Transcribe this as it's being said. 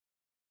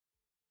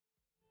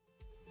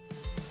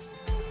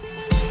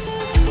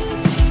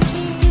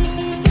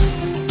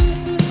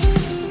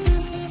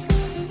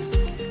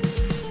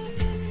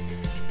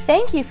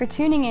Thank you for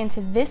tuning in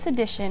to this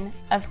edition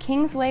of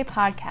Kingsway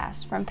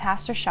Podcast from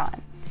Pastor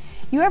Sean.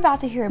 You are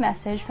about to hear a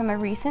message from a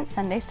recent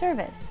Sunday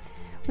service.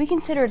 We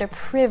consider it a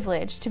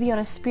privilege to be on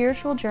a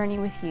spiritual journey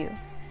with you.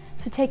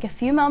 So take a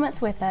few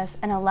moments with us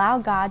and allow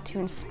God to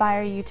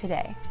inspire you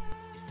today.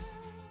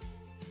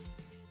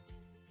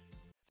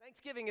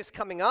 Thanksgiving is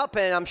coming up,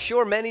 and I'm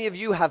sure many of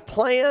you have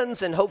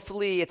plans, and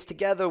hopefully it's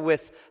together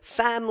with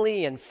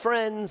family and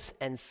friends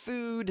and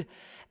food.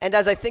 And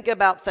as I think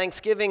about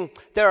Thanksgiving,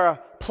 there are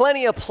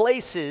plenty of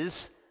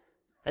places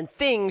and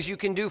things you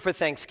can do for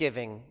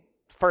Thanksgiving.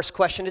 First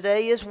question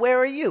today is, where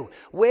are you?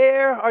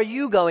 Where are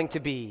you going to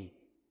be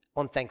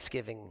on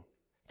Thanksgiving?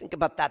 Think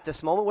about that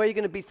this moment. Where are you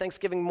going to be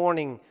Thanksgiving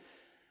morning?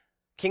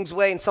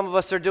 Kingsway and some of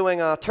us are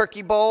doing a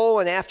turkey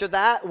bowl, and after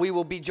that, we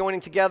will be joining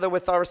together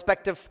with our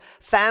respective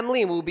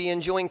family, and we'll be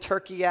enjoying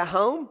turkey at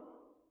home.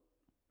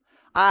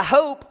 I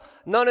hope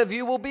none of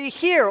you will be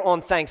here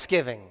on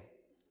Thanksgiving.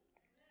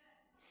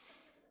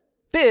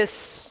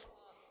 This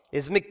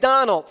is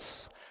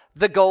McDonald's,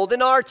 the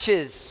Golden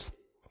Arches.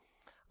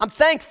 I'm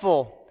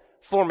thankful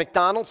for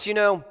McDonald's. You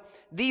know,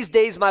 these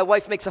days my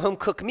wife makes a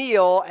home-cooked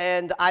meal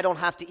and I don't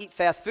have to eat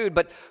fast food.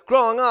 But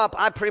growing up,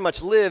 I pretty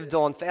much lived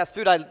on fast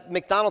food.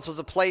 McDonald's was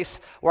a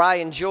place where I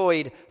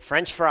enjoyed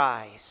French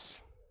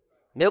fries,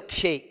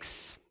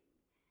 milkshakes,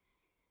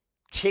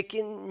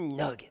 chicken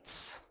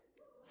nuggets.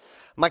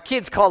 My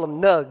kids call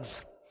them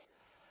nugs.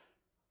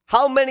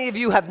 How many of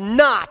you have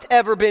not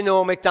ever been to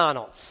a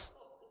McDonald's?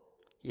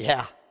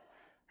 Yeah.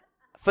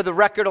 For the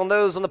record, on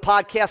those on the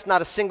podcast,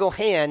 not a single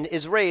hand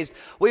is raised.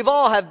 We've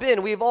all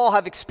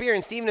have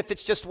experienced, even if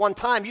it's just one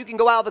time. You can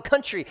go out of the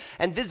country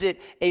and visit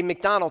a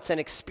McDonald's and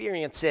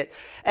experience it.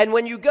 And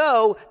when you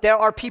go, there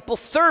are people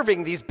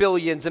serving these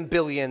billions and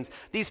billions.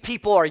 These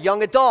people are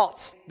young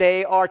adults.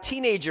 They are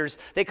teenagers.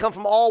 They come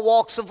from all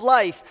walks of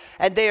life,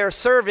 and they are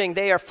serving.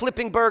 They are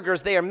flipping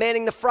burgers. They are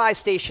manning the fry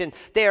station.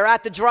 They are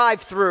at the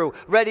drive-thru,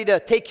 ready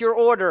to take your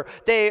order.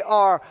 They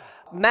are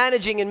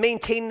managing and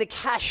maintaining the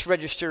cash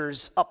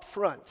registers up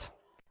front.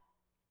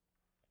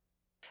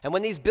 And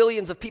when these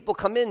billions of people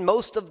come in,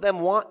 most of them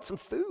want some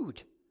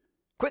food.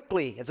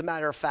 Quickly, as a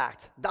matter of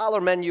fact. Dollar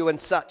menu and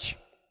such.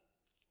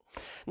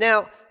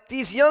 Now,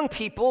 these young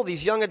people,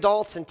 these young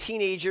adults and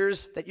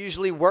teenagers that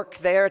usually work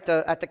there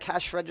at the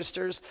cash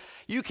registers,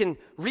 you can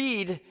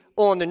read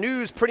on the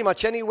news pretty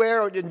much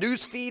anywhere, or the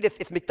news feed.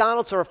 If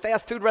McDonald's or a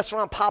fast food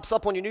restaurant pops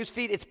up on your news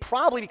feed, it's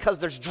probably because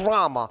there's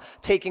drama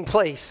taking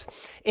place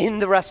in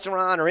the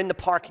restaurant or in the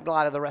parking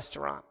lot of the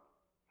restaurant.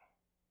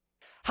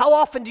 How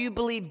often do you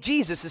believe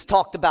Jesus is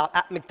talked about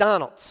at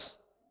McDonald's?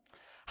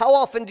 How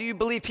often do you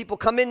believe people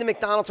come into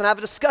McDonald's and have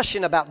a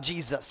discussion about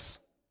Jesus?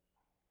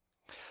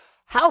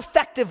 How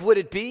effective would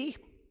it be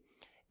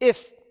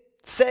if,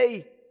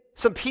 say,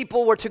 some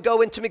people were to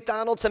go into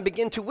McDonald's and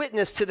begin to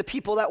witness to the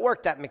people that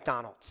worked at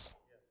McDonald's?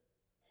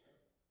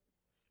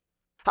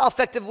 How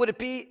effective would it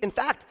be, in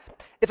fact,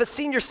 if a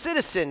senior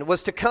citizen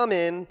was to come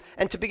in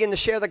and to begin to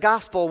share the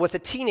gospel with a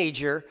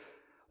teenager,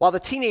 while the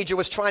teenager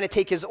was trying to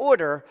take his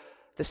order,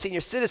 the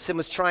senior citizen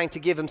was trying to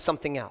give him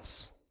something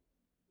else?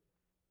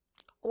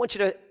 I want you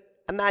to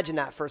imagine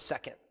that for a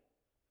second.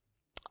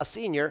 A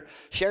senior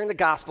sharing the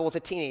gospel with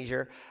a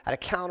teenager at a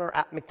counter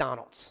at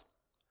McDonald's.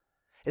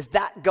 Is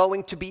that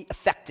going to be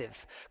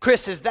effective?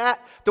 Chris, is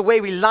that the way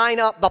we line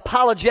up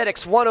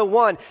Apologetics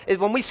 101? Is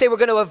when we say we're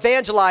going to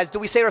evangelize, do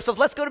we say to ourselves,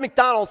 let's go to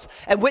McDonald's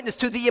and witness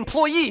to the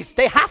employees?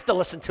 They have to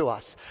listen to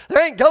us. They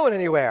ain't going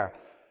anywhere.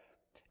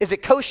 Is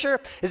it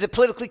kosher? Is it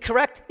politically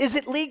correct? Is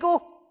it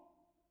legal?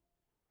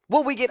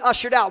 Will we get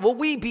ushered out? Will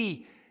we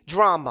be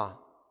drama?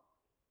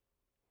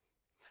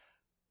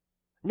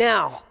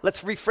 Now,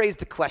 let's rephrase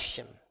the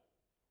question.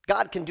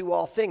 God can do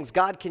all things.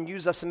 God can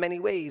use us in many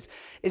ways.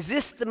 Is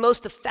this the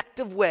most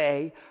effective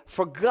way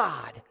for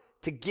God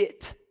to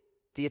get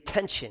the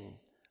attention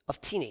of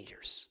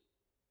teenagers?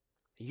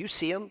 You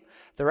see them.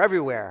 They're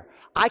everywhere.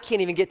 I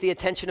can't even get the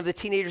attention of the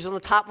teenagers on the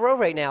top row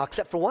right now,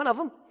 except for one of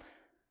them.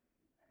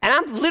 And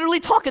I'm literally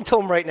talking to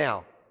them right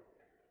now.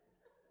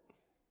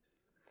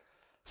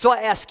 So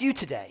I ask you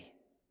today,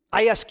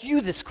 I ask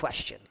you this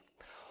question.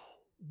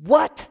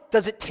 What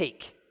does it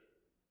take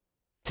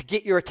to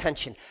get your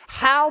attention?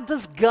 How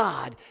does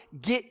God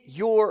get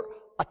your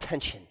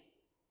attention?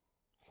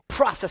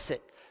 Process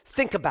it.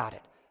 Think about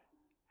it.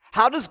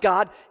 How does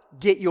God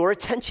get your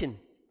attention?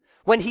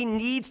 When he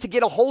needs to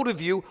get a hold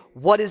of you,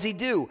 what does he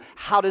do?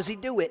 How does he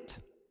do it?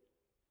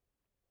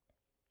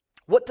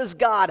 What does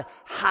God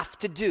have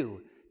to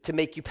do to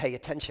make you pay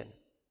attention?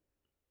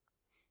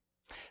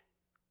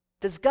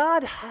 Does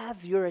God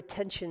have your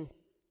attention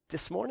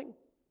this morning?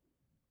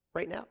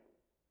 Right now?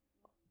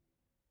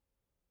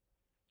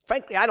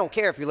 Frankly, I don't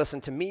care if you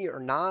listen to me or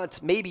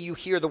not. Maybe you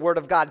hear the word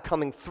of God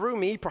coming through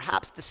me.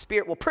 Perhaps the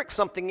Spirit will prick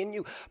something in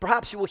you.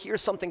 Perhaps you will hear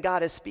something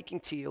God is speaking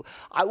to you.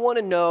 I want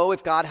to know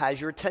if God has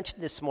your attention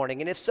this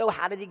morning. And if so,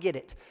 how did he get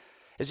it?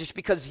 Is it just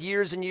because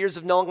years and years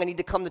of knowing I need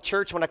to come to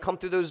church, when I come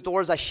through those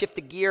doors, I shift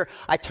the gear,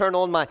 I turn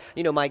on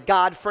my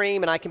God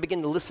frame, and I can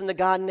begin to listen to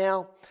God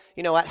now?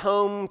 At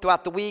home,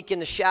 throughout the week, in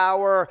the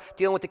shower,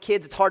 dealing with the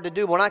kids, it's hard to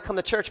do. But when I come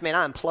to church, man,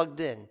 I'm plugged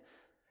in.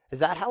 Is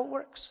that how it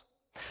works?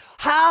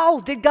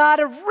 How did God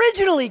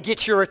originally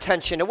get your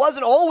attention? It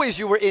wasn't always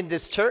you were in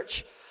this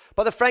church.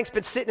 Brother Frank's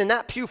been sitting in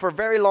that pew for a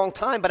very long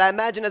time, but I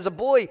imagine as a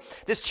boy,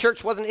 this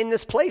church wasn't in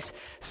this place.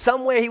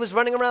 Somewhere he was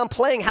running around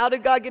playing. How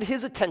did God get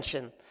his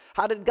attention?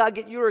 How did God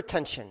get your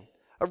attention?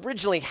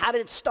 Originally, how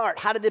did it start?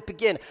 How did it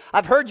begin?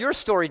 I've heard your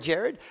story,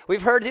 Jared.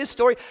 We've heard his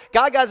story.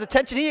 God got his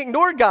attention. He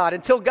ignored God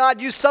until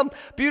God used some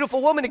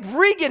beautiful woman to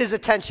re-get his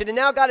attention, and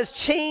now God has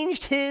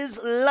changed his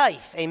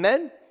life.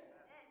 Amen?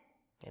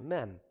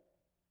 Amen.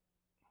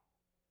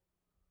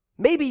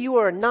 Maybe you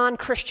are a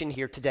non-Christian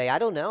here today. I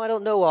don't know. I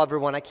don't know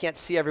everyone. I can't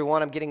see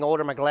everyone. I'm getting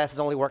older. My glasses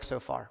only work so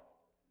far.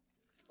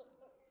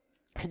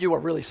 You are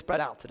really spread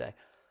out today.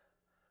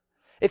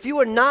 If you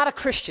are not a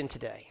Christian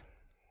today,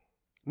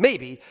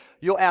 maybe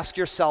you'll ask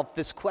yourself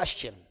this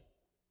question.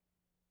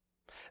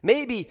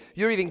 Maybe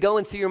you're even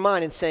going through your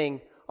mind and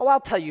saying, oh,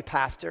 I'll tell you,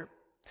 Pastor,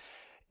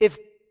 if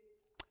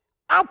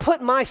I'll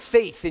put my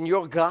faith in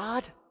your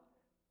God,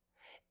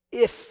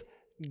 if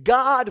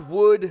God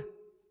would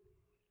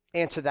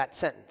answer that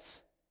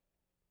sentence.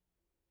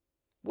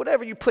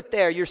 Whatever you put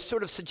there, you're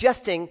sort of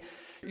suggesting,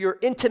 you're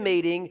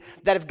intimating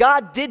that if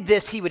God did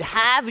this, he would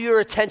have your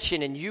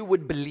attention and you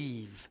would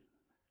believe.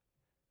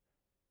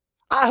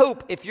 I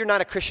hope if you're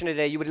not a Christian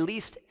today, you would at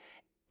least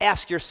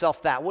ask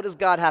yourself that. What does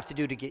God have to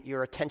do to get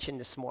your attention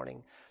this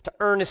morning? To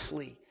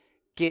earnestly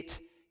get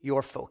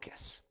your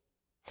focus.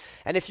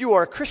 And if you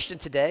are a Christian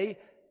today,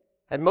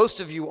 and most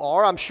of you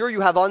are, I'm sure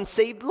you have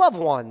unsaved loved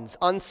ones,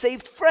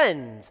 unsaved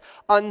friends,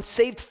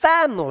 unsaved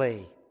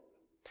family.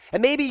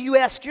 And maybe you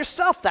ask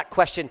yourself that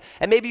question,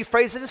 and maybe you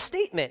phrase it as a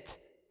statement.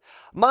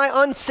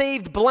 My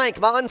unsaved blank,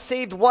 my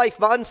unsaved wife,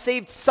 my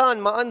unsaved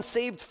son, my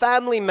unsaved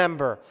family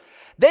member,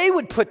 they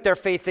would put their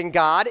faith in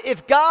God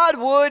if God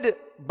would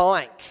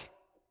blank.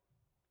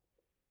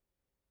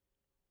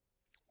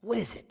 What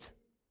is it?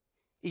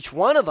 Each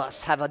one of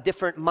us have a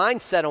different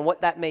mindset on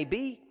what that may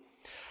be.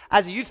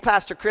 As a youth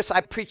pastor, Chris,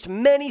 I preached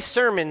many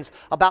sermons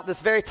about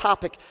this very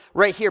topic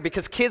right here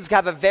because kids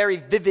have a very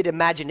vivid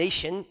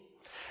imagination.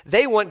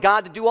 They want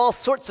God to do all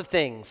sorts of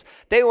things.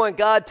 They want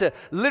God to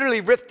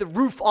literally rip the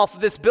roof off of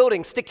this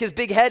building, stick his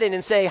big head in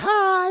and say,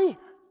 hi.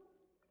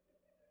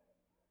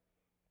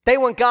 They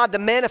want God to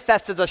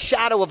manifest as a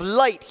shadow of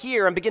light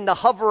here and begin to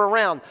hover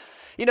around.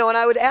 And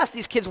I would ask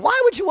these kids, why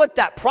would you want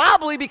that?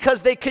 Probably because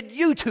they could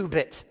YouTube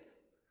it.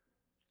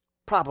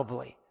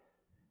 Probably.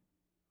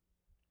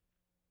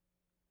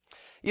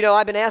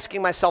 I've been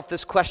asking myself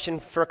this question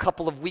for a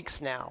couple of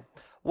weeks now.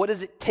 What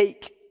does it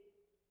take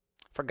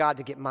for God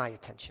to get my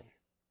attention?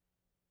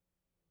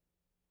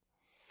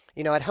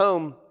 At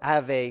home,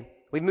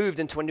 we moved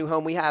into a new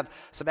home. We have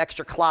some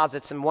extra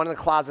closets, and one of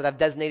the closets I've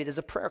designated as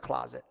a prayer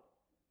closet.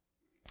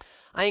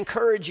 I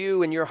encourage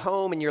you in your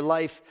home, in your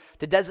life,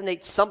 to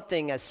designate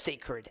something as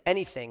sacred,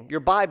 anything, your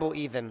Bible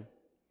even.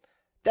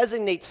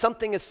 Designate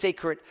something as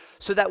sacred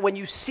so that when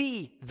you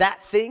see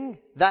that thing,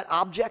 that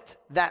object,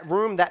 that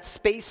room, that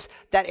space,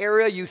 that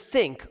area, you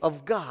think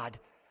of God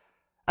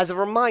as a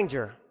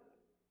reminder.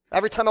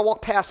 Every time I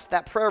walk past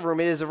that prayer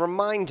room, it is a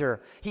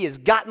reminder. He has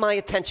got my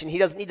attention. He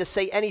doesn't need to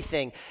say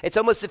anything. It's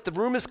almost if the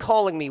room is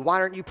calling me. Why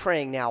aren't you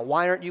praying now?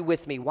 Why aren't you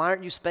with me? Why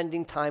aren't you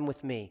spending time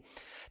with me?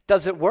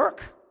 Does it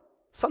work?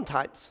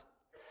 Sometimes.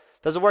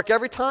 Does it work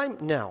every time?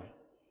 No.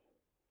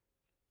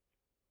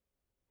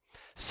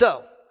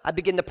 So, I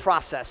begin the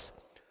process.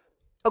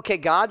 Okay,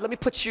 God, let me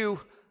put you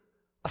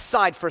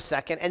aside for a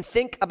second and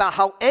think about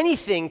how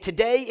anything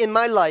today in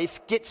my life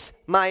gets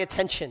my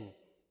attention.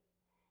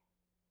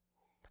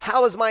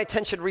 How is my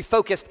attention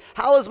refocused?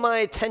 How is my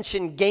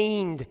attention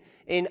gained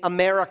in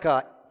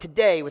America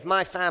today with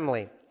my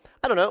family?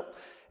 I don't know.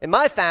 In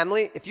my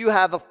family, if you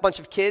have a bunch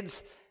of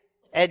kids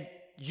and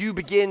you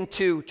begin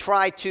to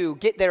try to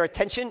get their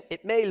attention,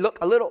 it may look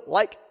a little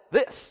like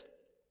this.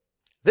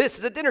 This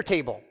is a dinner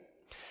table.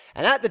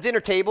 And at the dinner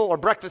table or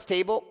breakfast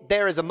table,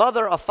 there is a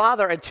mother, a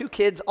father, and two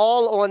kids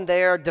all on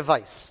their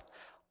device,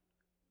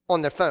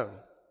 on their phone.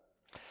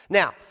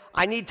 Now,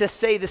 I need to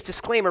say this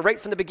disclaimer right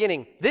from the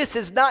beginning. This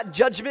is not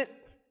judgment.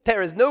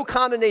 There is no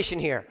condemnation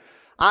here.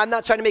 I'm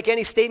not trying to make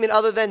any statement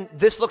other than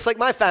this looks like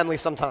my family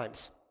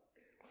sometimes.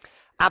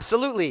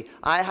 Absolutely.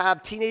 I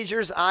have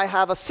teenagers. I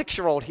have a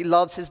 6-year-old. He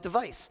loves his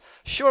device.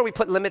 Sure, we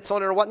put limits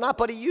on it or whatnot,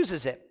 but he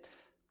uses it.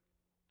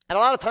 And a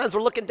lot of times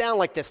we're looking down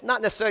like this,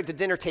 not necessarily at the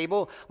dinner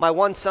table. My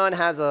one son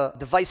has a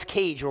device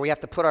cage where we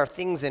have to put our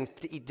things in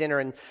to eat dinner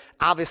and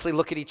obviously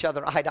look at each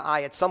other eye to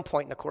eye at some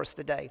point in the course of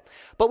the day.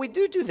 But we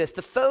do this.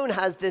 The phone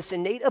has this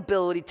innate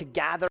ability to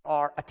gather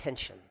our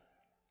attention.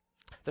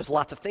 There's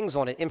lots of things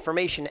on it,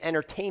 information,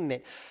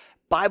 entertainment,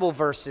 Bible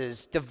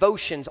verses,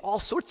 devotions, all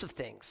sorts of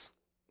things.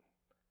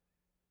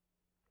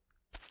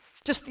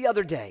 Just the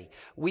other day,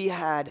 we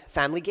had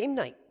family game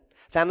night.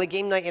 Family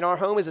game night in our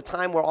home is a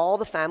time where all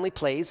the family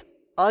plays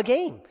a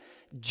game.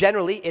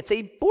 Generally, it's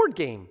a board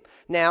game.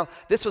 Now,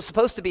 this was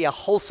supposed to be a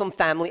wholesome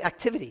family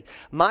activity.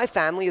 My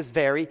family is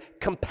very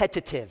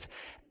competitive.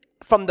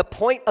 From the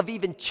point of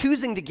even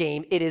choosing the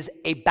game, it is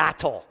a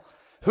battle.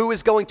 Who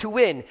is going to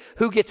win?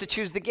 Who gets to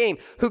choose the game?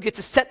 Who gets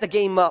to set the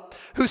game up?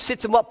 Who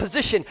sits in what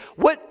position?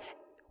 What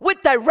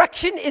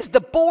direction is the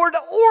board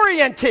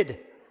oriented?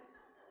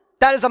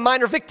 That is a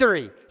minor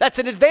victory. That's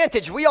an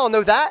advantage. We all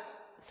know that.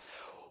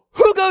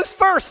 Who goes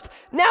first?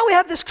 Now we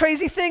have this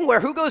crazy thing where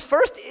who goes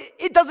first,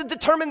 it doesn't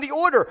determine the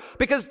order,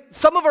 because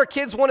some of our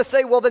kids want to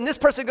say, well, then this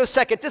person goes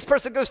second, this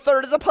person goes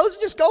third, as opposed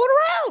to just going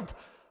around.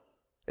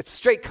 It's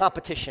straight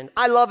competition.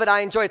 I love it.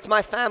 I enjoy it. It's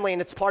my family,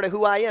 and it's part of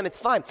who I am. It's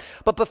fine.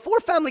 But before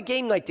family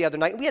game night the other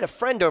night, we had a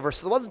friend over,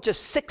 so there wasn't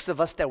just 6 of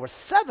us. There were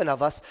 7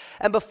 of us.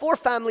 And before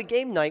family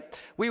game night,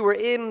 we were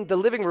in the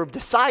living room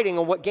deciding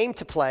on what game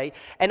to play,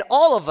 and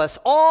all of us,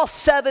 all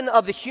 7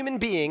 of the human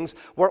beings,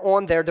 were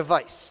on their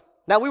device.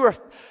 Now, we were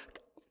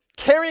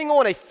carrying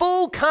on a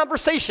full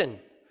conversation.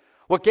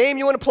 What game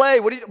you want to play?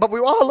 But we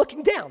were all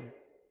looking down.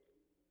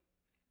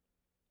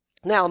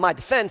 Now, in my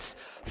defense,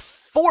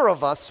 4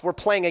 of us were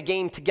playing a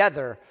game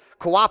together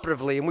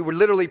cooperatively, and we were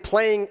literally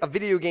playing a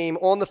video game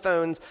on the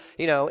phones,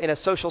 in a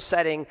social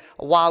setting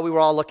while we were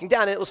all looking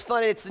down. And it was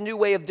fun, and it's the new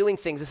way of doing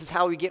things. This is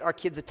how we get our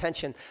kids'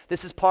 attention.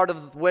 This is part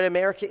of what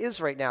America is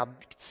right now.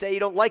 You could say you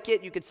don't like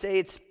it, you could say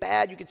it's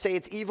bad, you could say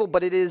it's evil,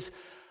 but it is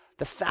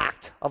the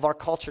fact of our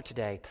culture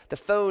today. The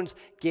phones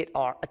get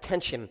our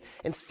attention.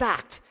 In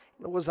fact,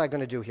 what was I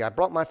going to do here? I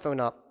brought my phone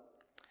up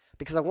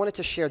because I wanted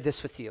to share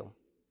this with you.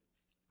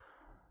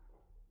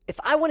 If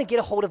I want to get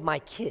a hold of my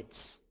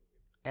kids,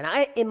 and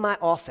I in my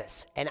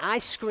office, and I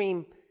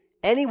scream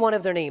any one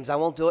of their names, I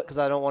won't do it because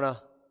I don't want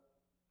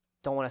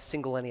to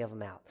single any of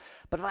them out.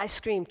 But if I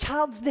scream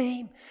child's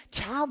name,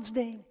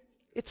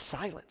 it's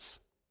silence.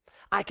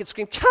 I could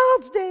scream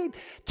child's name,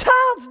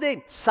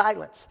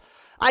 silence.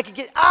 I could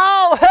get,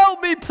 oh,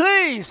 help me,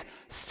 please,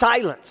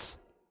 silence.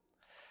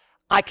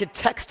 I could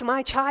text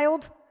my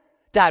child,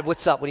 Dad,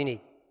 what's up? What do you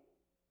need?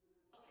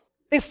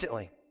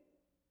 Instantly.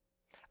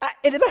 I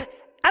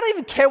don't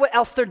even care what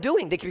else they're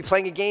doing. They could be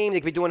playing a game. They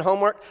could be doing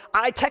homework.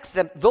 I text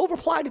them. They'll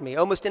reply to me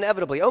almost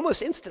inevitably,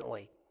 almost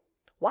instantly.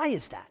 Why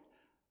is that?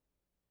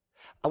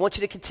 I want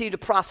you to continue to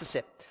process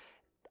it.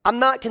 I'm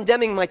not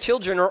condemning my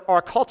children or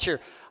our culture.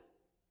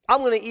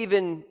 I'm going to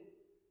even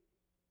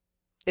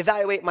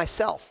evaluate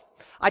myself.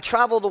 I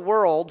travel the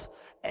world,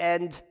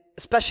 and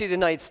especially the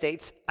United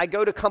States. I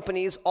go to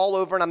companies all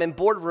over, and I'm in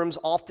boardrooms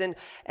often,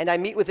 and I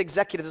meet with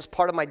executives as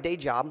part of my day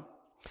job.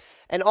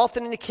 And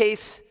often in the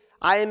case,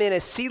 I am in a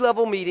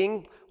C-level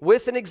meeting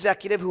with an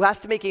executive who has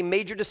to make a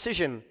major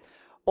decision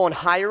on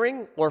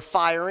hiring or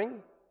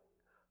firing,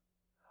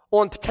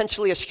 on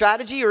potentially a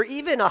strategy, or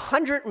even a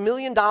 $100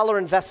 million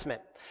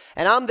investment.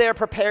 And I'm there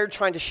prepared,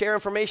 trying to share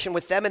information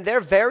with them, and they're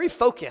very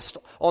focused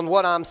on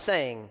what I'm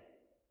saying.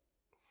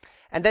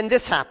 And then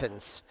this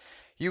happens.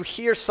 You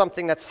hear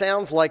something that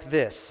sounds like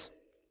this.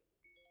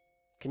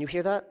 Can you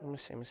hear that? Let me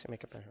see,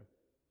 make it better.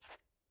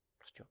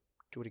 Let's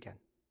do it again.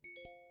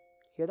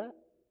 Hear that?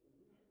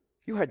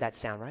 You heard that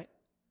sound, right?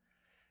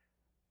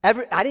 I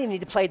didn't even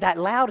need to play it that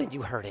loud, and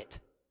you heard it.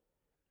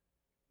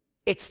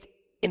 It's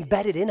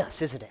embedded in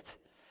us, isn't it?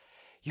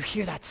 You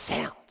hear that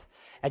sound,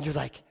 and you're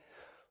like,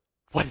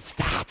 what is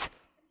that?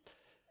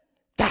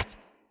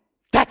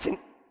 That's an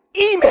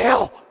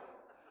email.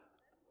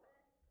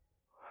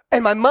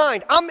 And my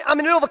mind, I'm in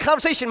the middle of a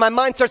conversation, my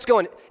mind starts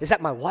going, is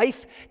that my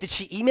wife? Did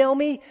she email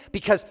me?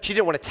 Because she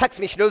didn't want to text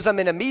me. She knows I'm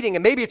in a meeting,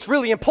 and maybe it's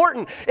really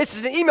important. It's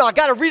an email. I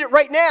got to read it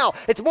right now.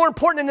 It's more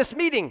important in this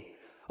meeting.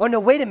 Oh, no,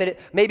 wait a minute.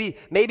 Maybe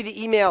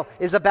the email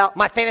is about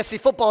my fantasy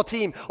football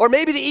team, or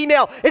maybe the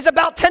email is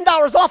about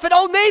 $10 off at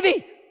Old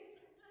Navy.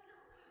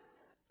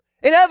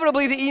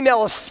 Inevitably, the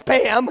email is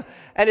spam,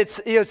 and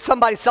it's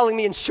somebody selling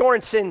me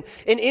insurance in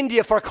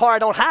India for a car I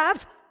don't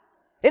have.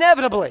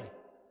 Inevitably.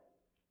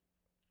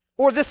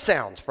 Or this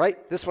sound,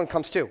 right? This one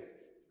comes too.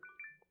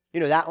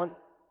 You know that one?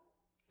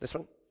 This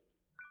one?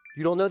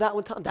 You don't know that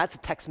one, Tom? That's a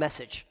text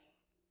message.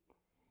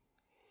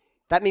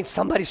 That means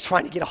somebody's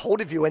trying to get a hold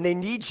of you, and they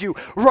need you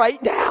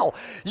right now.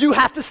 You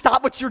have to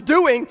stop what you're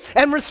doing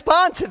and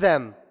respond to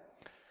them.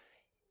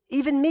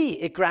 Even me,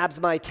 it grabs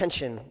my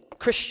attention.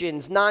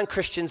 Christians,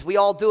 non-Christians, we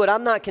all do it.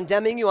 I'm not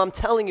condemning you. I'm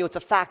telling you it's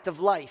a fact of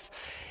life.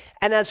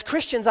 And as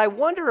Christians, I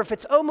wonder if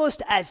it's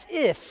almost as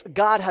if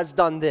God has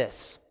done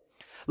this.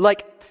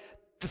 Like,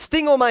 this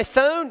thing on my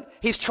phone,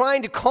 he's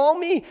trying to call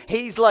me.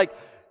 He's like,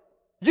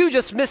 you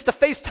just missed a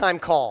FaceTime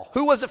call.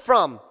 Who was it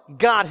from?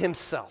 God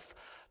himself.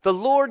 The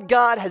Lord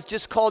God has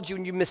just called you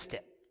and you missed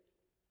it.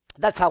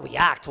 That's how we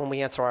act when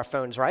we answer our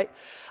phones, right?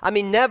 I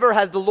mean, never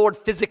has the Lord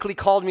physically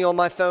called me on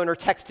my phone or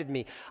texted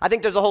me. I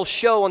think there's a whole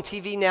show on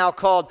TV now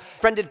called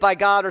Friended by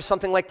God or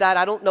something like that.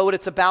 I don't know what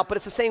it's about, but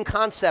it's the same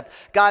concept.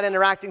 God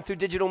interacting through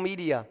digital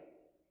media.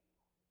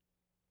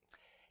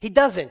 He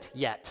doesn't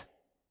yet.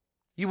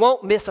 You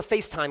won't miss a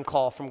FaceTime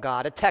call from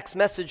God, a text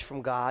message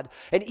from God,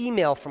 an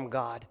email from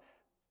God.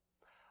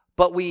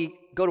 But we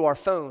go to our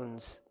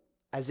phones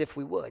as if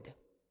we would.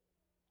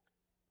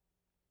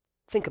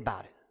 Think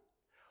about it.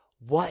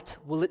 What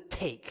will it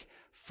take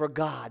for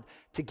God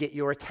to get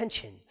your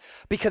attention?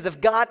 Because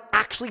if God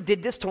actually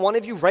did this to one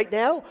of you right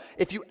now,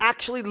 if you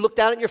actually looked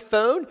down at your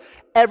phone,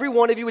 every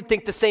one of you would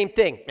think the same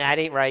thing. That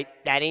ain't right.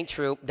 That ain't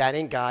true. That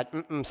ain't God.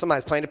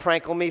 Somebody's playing a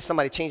prank on me.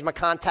 Somebody changed my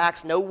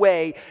contacts. No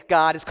way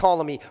God is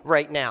calling me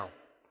right now.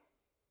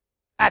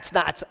 That's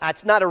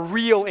not a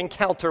real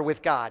encounter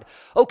with God.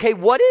 Okay,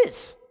 what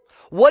is?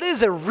 What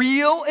is a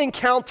real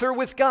encounter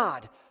with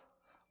God?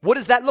 What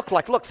does that look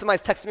like? Look,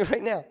 somebody's texting me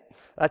right now.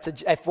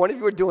 If one of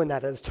you are doing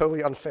that, that is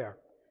totally unfair.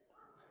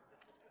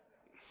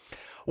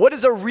 What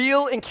is a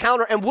real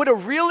encounter? And would a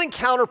real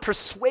encounter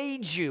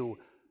persuade you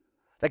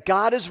that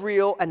God is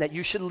real and that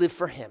you should live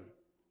for him?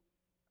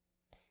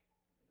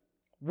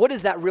 What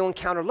does that real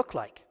encounter look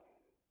like?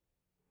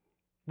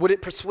 Would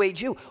it persuade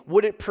you?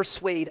 Would it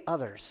persuade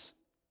others?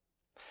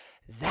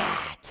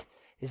 That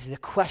is the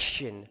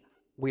question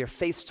we are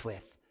faced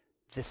with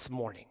this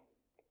morning.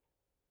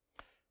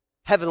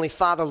 Heavenly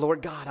Father,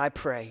 Lord God, I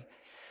pray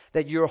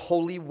that your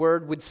holy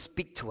word would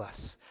speak to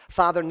us.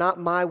 Father, not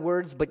my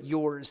words, but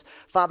yours.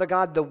 Father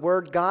God, the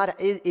word, God,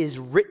 it is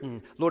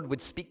written, Lord,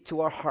 would speak to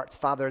our hearts,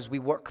 Father, as we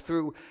work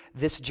through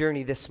this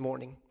journey this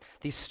morning.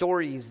 These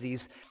stories,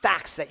 these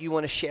facts that you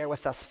want to share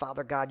with us,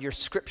 Father God, your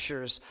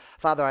scriptures,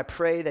 Father, I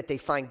pray that they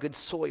find good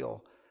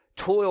soil.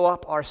 Toil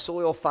up our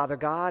soil, Father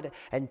God,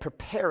 and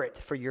prepare it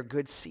for your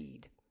good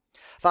seed.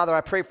 Father,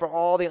 I pray for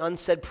all the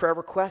unsaid prayer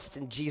requests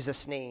in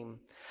Jesus' name.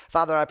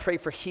 Father, I pray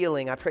for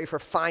healing. I pray for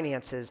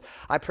finances.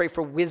 I pray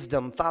for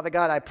wisdom. Father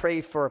God, I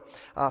pray for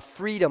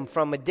freedom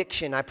from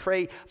addiction. I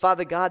pray,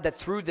 Father God, that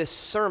through this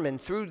sermon,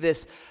 through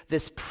this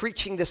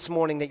preaching this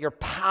morning, that your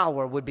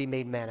power would be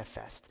made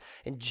manifest.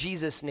 In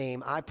Jesus'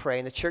 name, I pray.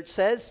 And the church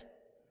says,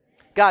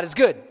 God is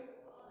good.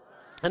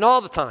 And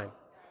all the time.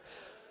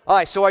 All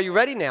right, so are you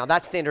ready now?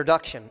 That's the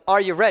introduction. Are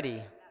you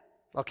ready?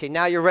 Okay,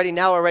 now you're ready.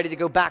 Now we're ready to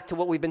go back to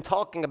what we've been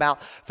talking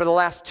about for the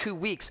last 2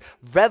 weeks.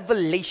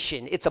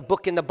 Revelation. It's a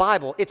book in the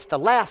Bible. It's the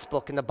last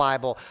book in the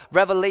Bible.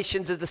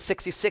 Revelations is the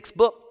 66th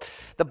book.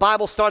 The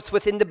Bible starts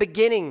with in the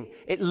beginning.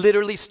 It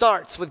literally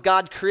starts with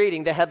God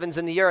creating the heavens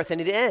and the earth, and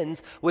it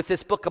ends with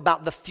this book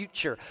about the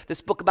future,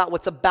 this book about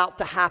what's about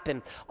to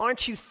happen.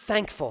 Aren't you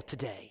thankful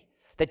today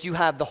that you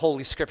have the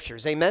Holy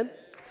Scriptures? Amen?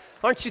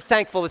 Aren't you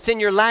thankful it's in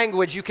your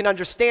language, you can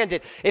understand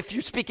it? If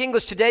you speak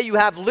English today, you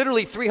have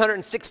literally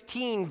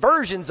 316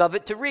 versions of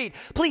it to read.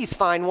 Please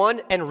find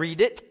one and read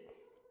it.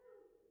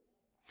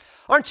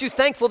 Aren't you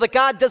thankful that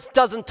God just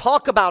doesn't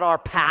talk about our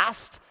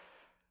past?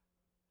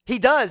 He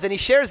does, and he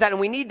shares that,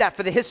 and we need that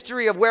for the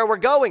history of where we're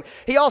going.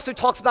 He also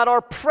talks about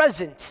our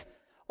present.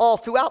 All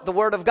throughout the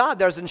Word of God,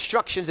 there's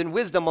instructions and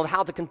wisdom of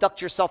how to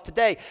conduct yourself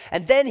today.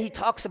 And then he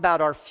talks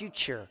about our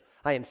future.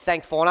 I am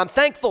thankful, and I'm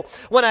thankful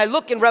when I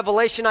look in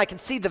Revelation, I can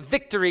see the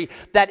victory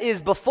that is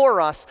before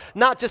us,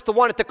 not just the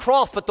one at the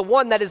cross, but the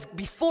one that is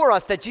before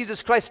us that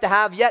Jesus Christ to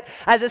have yet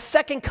as a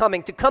second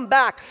coming, to come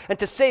back and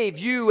to save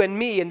you and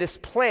me and this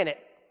planet.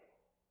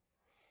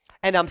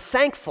 And I'm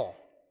thankful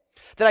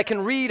that I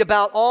can read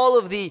about all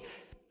of the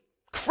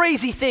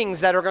crazy things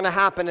that are going to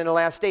happen in the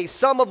last days,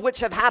 some of which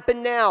have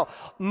happened now,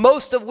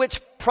 most of which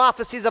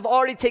prophecies have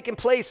already taken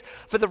place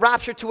for the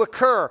rapture to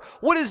occur.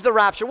 What is the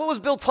rapture? What was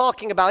Bill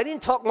talking about? He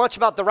didn't talk much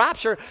about the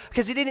rapture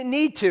because he didn't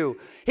need to.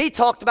 He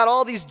talked about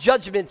all these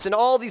judgments and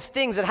all these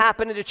things that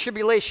happen in the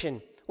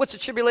tribulation. What's the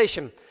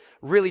tribulation?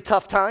 Really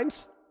tough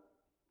times?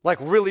 Like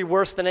really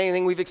worse than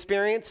anything we've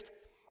experienced?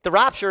 The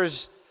rapture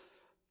is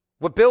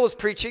what Bill was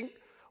preaching,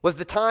 was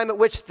the time at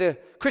which the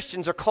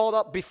Christians are called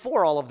up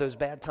before all of those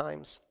bad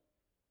times.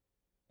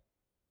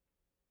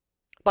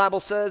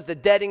 Bible says the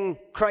dead in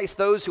Christ,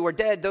 those who are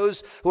dead,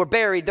 those who are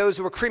buried, those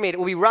who are cremated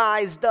will be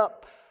raised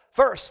up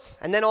first.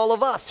 And then all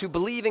of us who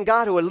believe in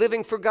God, who are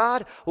living for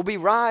God, will be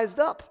raised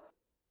up.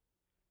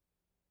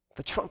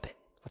 The trumpet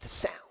with the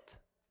sound.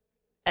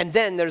 And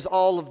then there's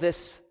all of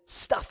this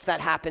stuff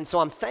that happens. So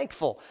I'm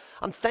thankful.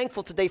 I'm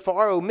thankful today for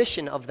our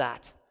omission of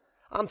that.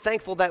 I'm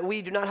thankful that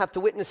we do not have to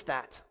witness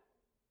that.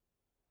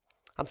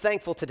 I'm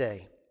thankful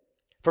today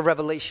for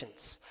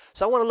Revelations.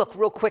 So I want to look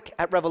real quick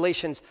at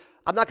Revelations.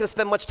 I'm not going to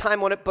spend much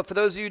time on it, but for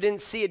those of you who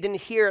didn't see it, didn't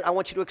hear it, I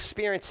want you to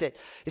experience it.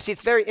 You see, it's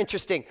very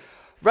interesting.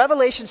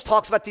 Revelations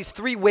talks about these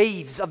 3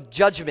 waves of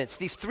judgments,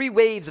 these 3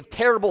 waves of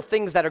terrible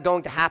things that are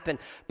going to happen.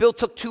 Bill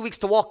took 2 weeks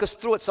to walk us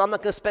through it, so I'm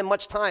not going to spend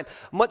much time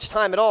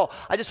at all.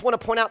 I just want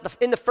to point out,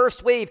 in the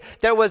first wave,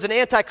 there was an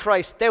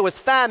antichrist, there was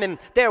famine,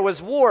 there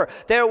was war,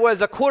 there was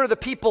a quarter of the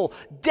people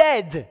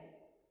dead.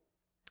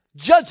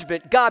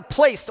 Judgment God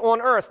placed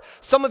on earth.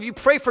 Some of you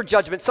pray for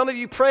judgment. Some of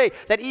you pray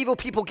that evil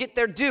people get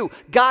their due.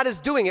 God is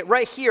doing it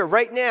right here,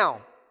 right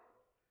now.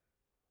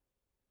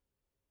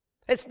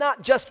 It's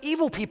not just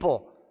evil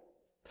people.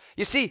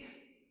 You see,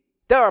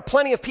 there are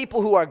plenty of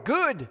people who are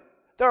good.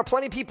 There are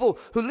plenty of people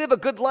who live a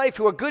good life,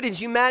 who are good in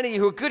humanity,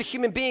 who are good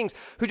human beings,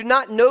 who do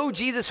not know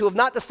Jesus, who have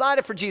not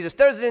decided for Jesus.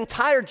 There's an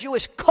entire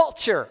Jewish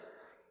culture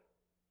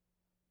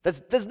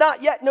that does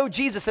not yet know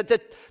Jesus, that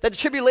the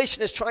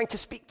tribulation is trying to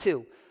speak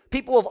to.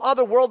 People of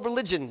other world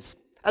religions,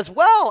 as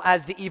well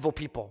as the evil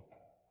people.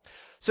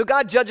 So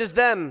God judges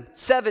them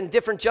 7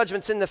 different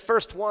judgments in the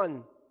first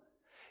one.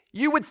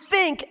 You would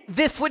think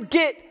this would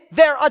get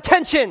their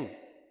attention.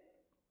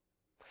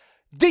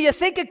 Do you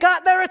think it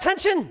got their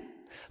attention?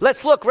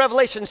 Let's look,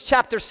 Revelations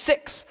chapter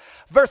 6,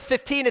 verse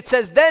 15. It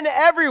says, "Then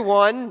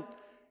everyone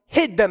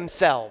hid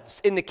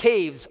themselves in the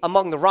caves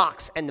among the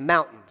rocks and the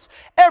mountains.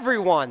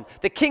 Everyone,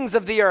 the kings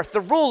of the earth,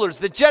 the rulers,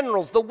 the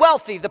generals, the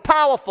wealthy, the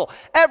powerful,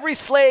 every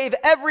slave,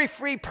 every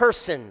free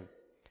person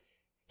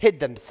hid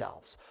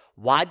themselves."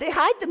 Why'd they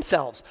hide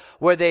themselves?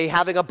 Were they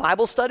having a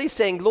Bible study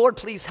saying, "Lord,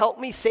 please help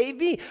me, save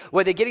me"?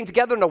 Were they getting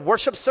together in a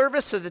worship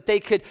service so that they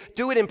could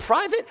do it in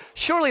private?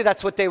 Surely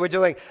that's what they were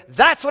doing.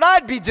 That's what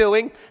I'd be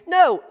doing.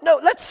 No,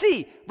 let's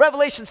see.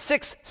 Revelation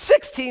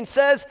 6:16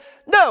 says,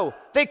 no,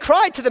 they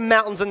cried to the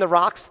mountains and the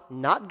rocks,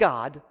 not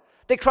God.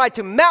 They cried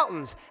to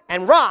mountains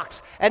and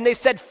rocks, and they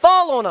said,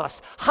 "Fall on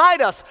us, hide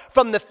us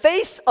from the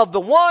face of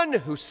the one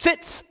who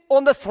sits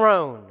on the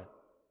throne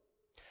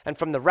and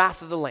from the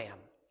wrath of the Lamb."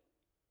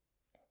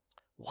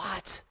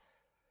 What?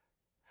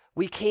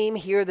 We came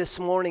here this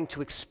morning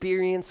to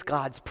experience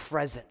God's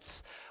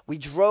presence. We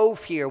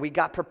drove here. We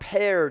got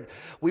prepared.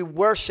 We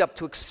worshiped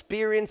to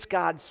experience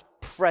God's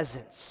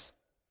presence.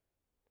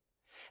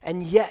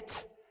 And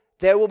yet,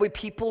 there will be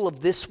people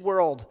of this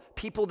world,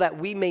 people that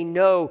we may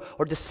know,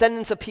 or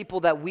descendants of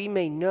people that we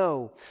may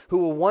know, who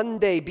will one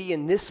day be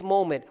in this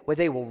moment where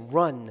they will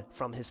run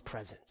from his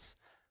presence.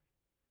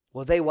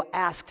 Well, they will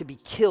ask to be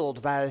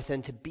killed rather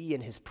than to be in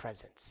his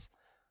presence.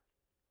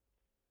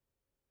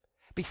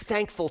 Be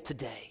thankful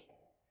today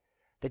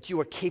that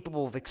you are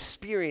capable of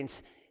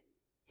experiencing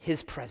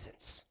his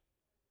presence.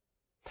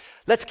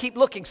 Let's keep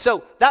looking.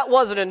 So that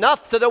wasn't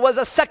enough. So there was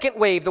a second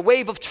wave, the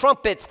wave of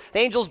trumpets. The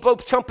angels blow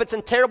trumpets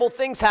and terrible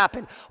things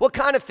happen. What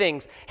kind of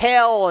things?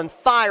 Hail and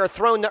fire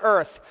thrown to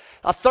earth.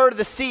 A third of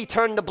the sea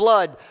turned to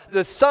blood.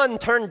 The sun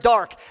turned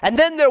dark. And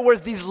then there were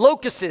these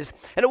locusts.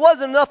 And it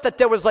wasn't enough that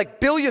there was like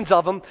billions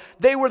of them.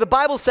 They were, the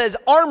Bible says,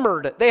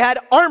 armored. They had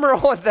armor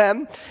on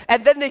them.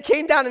 And then they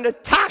came down and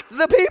attacked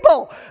the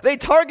people. They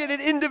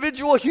targeted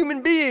individual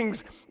human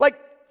beings.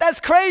 Like, that's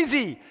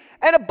crazy.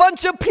 And a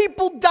bunch of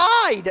people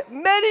died.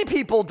 Many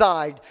people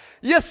died.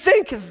 You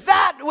think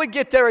that would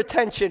get their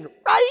attention,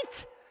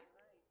 right?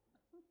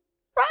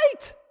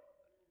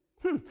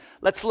 Right?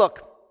 Let's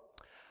look.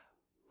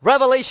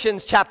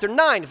 Revelations chapter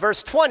 9,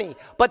 verse 20.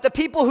 "But the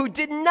people who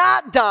did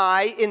not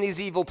die in these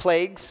evil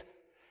plagues,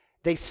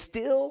 they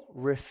still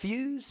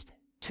refused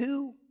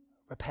to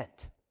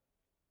repent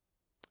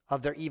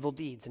of their evil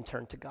deeds and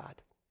turn to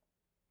God."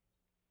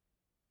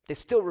 They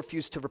still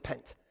refused to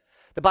repent.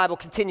 The Bible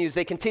continues,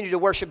 they continue to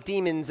worship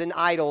demons and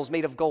idols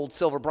made of gold,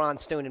 silver,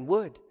 bronze, stone, and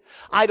wood.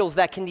 Idols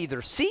that can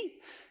neither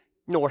see,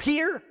 nor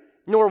hear,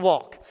 nor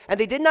walk. And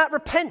they did not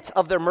repent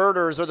of their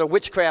murders or their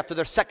witchcraft or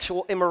their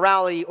sexual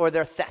immorality or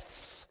their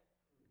thefts.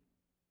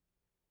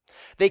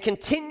 They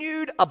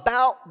continued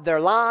about their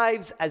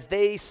lives as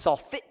they saw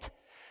fit,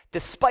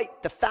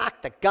 despite the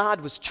fact that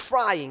God was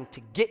trying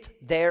to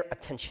get their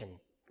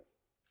attention.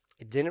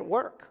 It didn't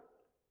work.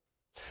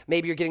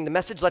 Maybe you're getting the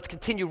message. Let's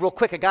continue real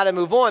quick. I got to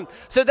move on.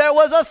 So there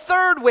was a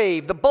third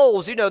wave, the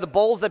bowls. You know, the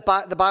bowls that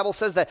the Bible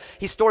says that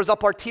he stores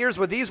up our tears.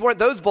 Well, these weren't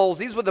those bowls.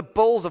 These were the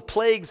bowls of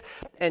plagues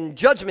and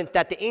judgment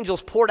that the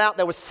angels poured out.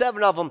 There were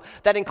 7 of them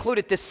that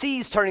included the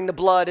seas turning to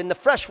blood and the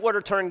fresh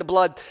water turning to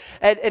blood.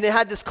 And it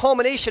had this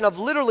culmination of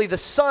literally the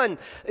sun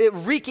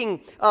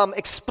wreaking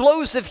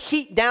explosive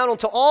heat down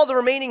onto all the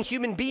remaining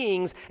human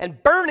beings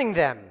and burning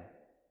them.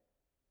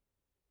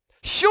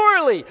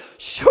 Surely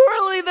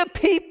the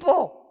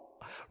people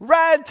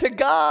ran to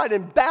God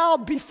and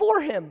bowed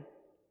before him.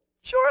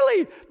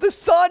 Surely the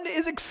sun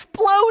is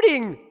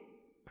exploding.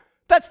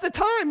 That's the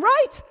time,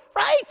 right?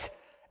 Right?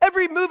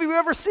 Every movie we've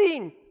ever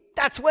seen,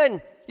 that's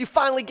when you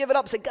finally give it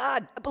up. Say,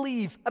 "God, I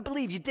believe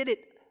you did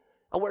it.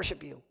 I'll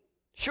worship you."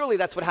 Surely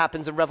that's what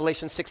happens in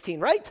Revelation 16,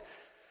 right?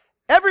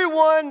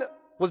 Everyone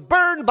was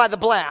burned by the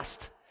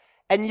blast,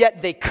 and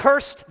yet they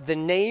cursed the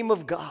name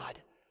of God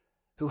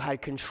who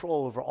had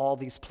control over all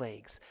these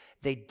plagues.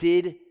 They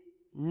did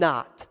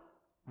not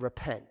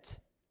repent.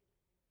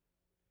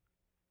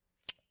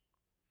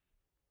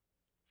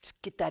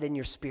 Just get that in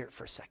your spirit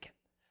for a second.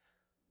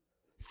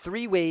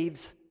 3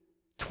 waves,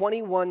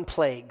 21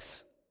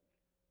 plagues,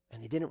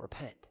 and they didn't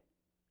repent.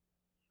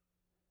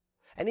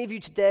 Any of you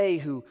today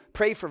who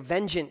pray for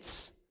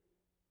vengeance,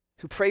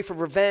 who pray for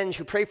revenge,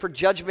 who pray for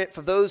judgment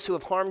for those who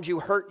have harmed you,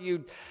 hurt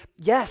you,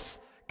 yes,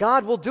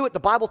 God will do it. The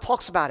Bible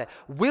talks about it.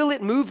 Will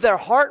it move their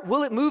heart?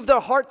 Will it move their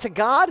heart to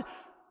God?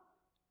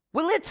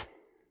 Will it?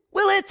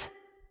 Will it?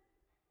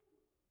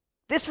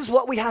 This is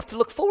what we have to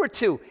look forward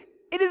to.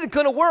 It isn't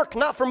going to work.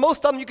 Not for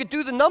most of them. You could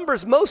do the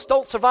numbers. Most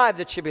don't survive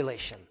the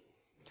tribulation.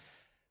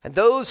 And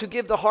those who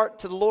give their heart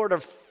to the Lord are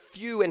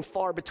few and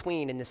far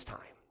between in this time.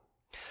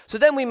 So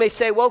then we may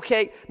say, well,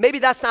 okay, maybe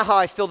that's not how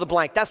I fill the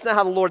blank. That's not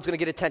how the Lord's going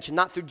to get attention,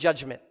 not through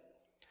judgment.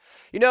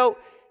 You know,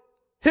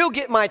 he'll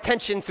get my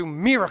attention through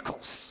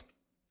miracles.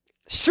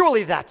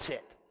 Surely that's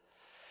it.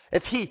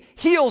 If he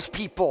heals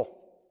people,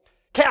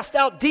 cast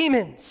out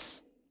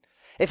demons,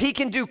 if he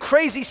can do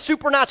crazy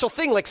supernatural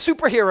things like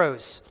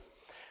superheroes,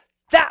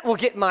 that will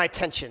get my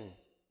attention.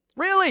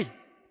 Really?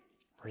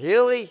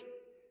 Really?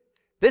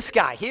 This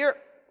guy here,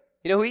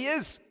 you know who he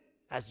is?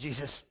 That's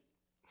Jesus.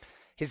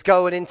 He's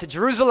going into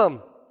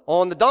Jerusalem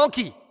on the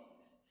donkey.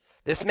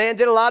 This man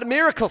did a lot of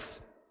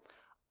miracles.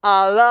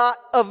 A lot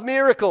of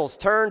miracles.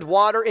 Turned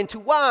water into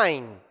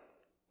wine.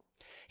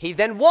 He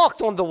then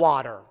walked on the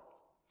water.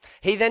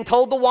 He then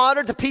told the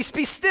water to peace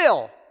be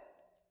still.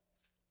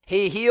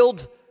 He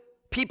healed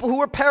people who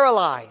were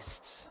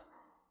paralyzed.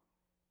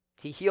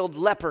 He healed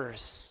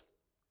lepers.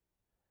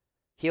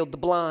 Healed the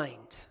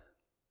blind.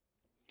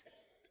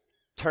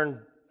 Turned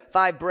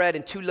 5 bread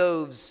and 2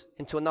 loaves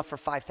into enough for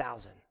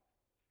 5,000.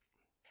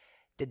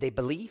 Did they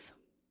believe?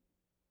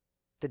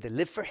 Did they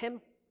live for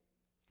him?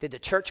 Did the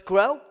church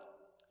grow?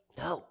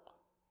 No.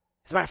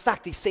 As a matter of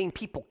fact, these same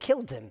people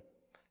killed him,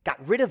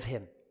 got rid of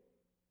him.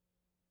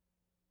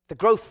 The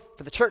growth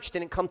for the church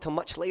didn't come till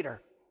much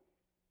later.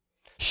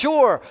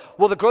 Sure,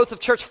 will the growth of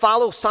church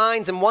follow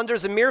signs and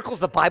wonders and miracles?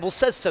 The Bible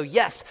says so,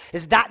 yes.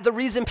 Is that the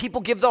reason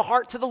people give their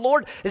heart to the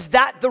Lord? Is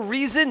that the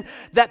reason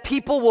that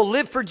people will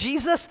live for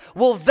Jesus?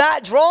 Will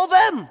that draw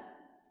them?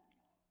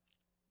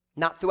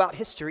 Not throughout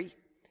history.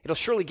 It'll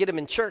surely get them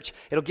in church.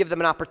 It'll give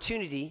them an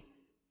opportunity.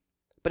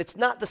 But it's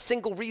not the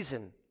single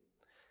reason.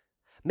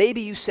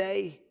 Maybe you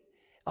say,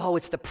 oh,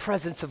 it's the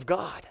presence of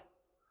God.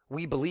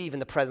 We believe in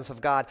the presence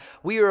of God.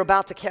 We are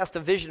about to cast a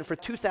vision for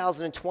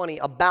 2020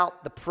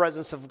 about the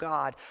presence of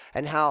God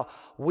and how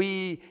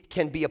we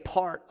can be a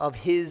part of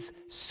his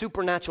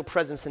supernatural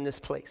presence in this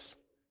place.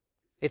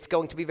 It's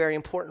going to be very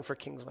important for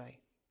Kingsway.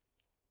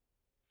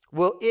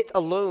 Will it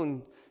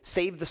alone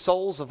save the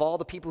souls of all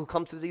the people who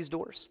come through these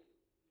doors?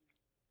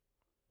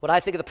 When I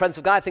think of the presence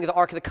of God, I think of the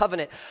Ark of the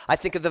Covenant. I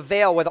think of the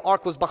veil where the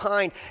Ark was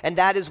behind, and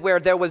that is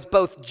where there was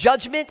both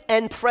judgment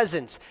and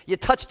presence. You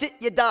touched it,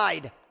 you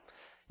died.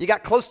 You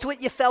got close to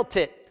it, you felt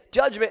it.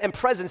 Judgment and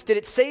presence. Did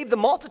it save the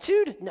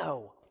multitude?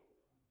 No.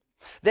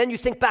 Then you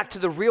think back to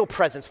the real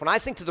presence. When I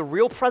think to the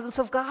real presence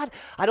of God,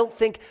 I don't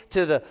think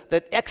to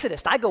the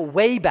Exodus. I go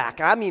way back.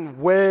 I mean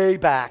way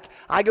back.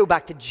 I go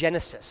back to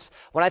Genesis.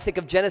 When I think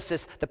of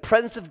Genesis, the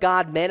presence of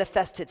God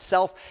manifests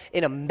itself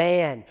in a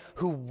man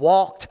who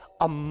walked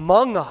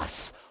among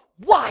us.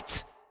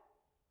 What?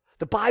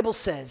 The Bible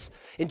says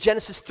in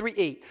Genesis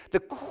 3:8, the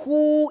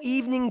cool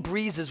evening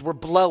breezes were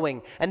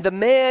blowing, and the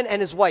man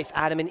and his wife,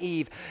 Adam and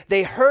Eve,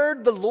 they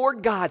heard the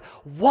Lord God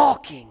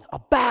walking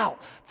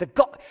about the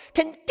garden.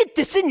 Can you get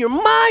this in your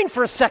mind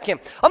for a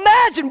second?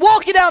 Imagine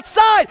walking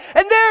outside,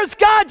 and there's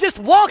God just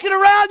walking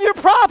around your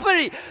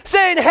property,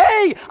 saying,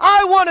 hey,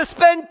 I want to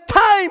spend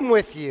time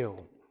with you.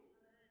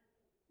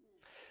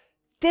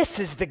 This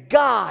is the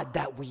God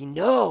that we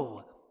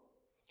know.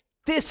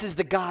 This is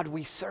the God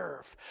we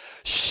serve.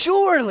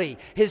 Surely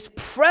his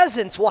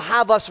presence will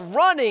have us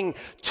running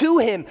to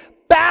him,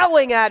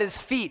 bowing at his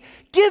feet,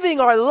 giving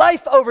our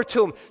life over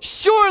to him.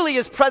 Surely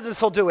his presence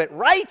will do it,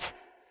 right?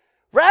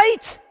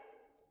 Right?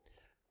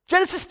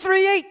 Genesis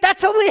 3:8,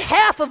 that's only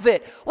half of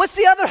it. What's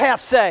the other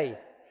half say?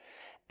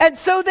 And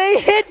so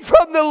they hid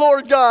from the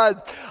Lord God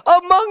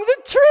among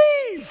the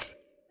trees.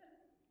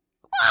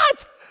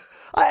 What?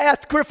 I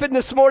asked Griffin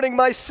this morning,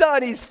 my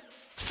son, he's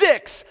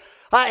 6.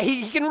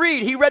 He can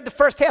read. He read the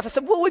first half. I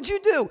said, what would you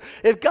do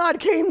if God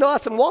came to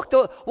us and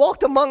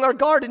walked among our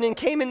garden and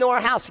came into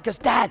our house? He goes,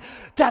 Dad,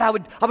 I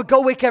would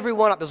go wake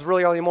everyone up. It was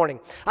really early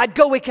morning. I'd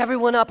go wake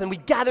everyone up and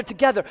we'd gather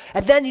together.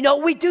 And then, you know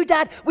what we'd do,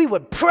 Dad? We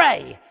would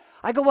pray.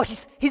 I go, well,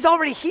 he's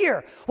already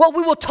here. Well,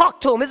 we will talk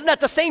to him. Isn't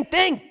that the same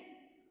thing?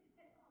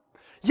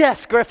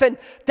 Yes, Griffin,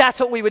 that's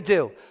what we would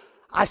do.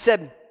 I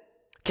said,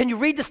 can you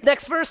read this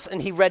next verse?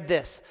 And he read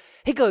this.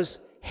 He goes,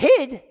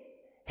 hid?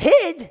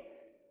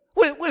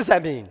 What does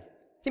that mean?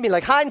 You mean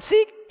like hide and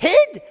seek?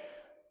 Hid?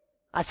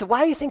 I said,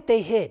 why do you think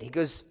they hid? He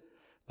goes,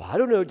 well, I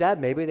don't know, Dad.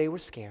 Maybe they were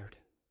scared.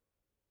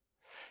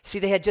 See,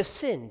 they had just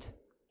sinned.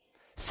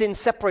 Sin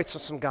separates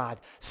us from God.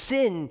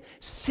 Sin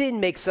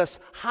makes us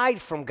hide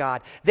from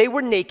God. They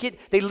were naked.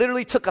 They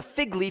literally took a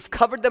fig leaf,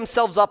 covered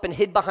themselves up, and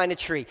hid behind a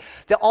tree.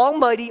 The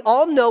almighty,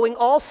 all-knowing,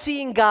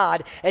 all-seeing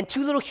God and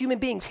 2 little human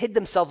beings hid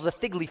themselves with a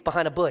fig leaf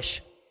behind a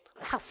bush.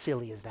 How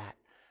silly is that?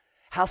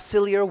 How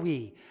silly are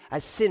we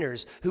as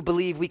sinners who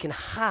believe we can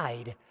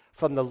hide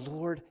from the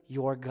Lord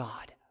your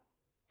God?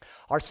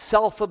 Our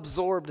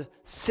self-absorbed,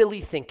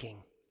 silly thinking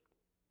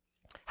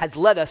has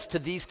led us to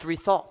these 3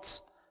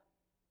 thoughts,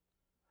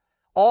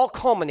 all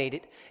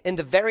culminated in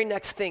the very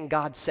next thing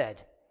God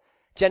said.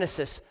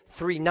 Genesis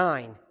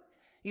 3:9.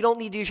 You don't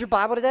need to use your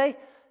Bible today?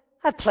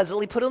 I've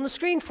pleasantly put it on the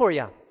screen for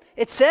you.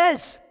 It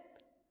says,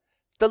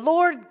 the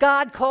Lord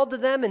God called to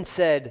them and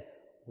said,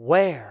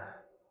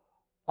 where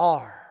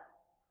are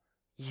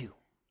you?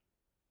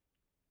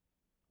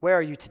 Where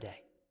are you today?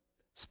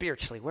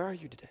 Spiritually, where are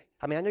you today?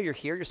 I mean, I know you're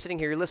here, you're sitting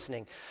here, you're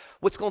listening.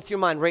 What's going through your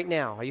mind right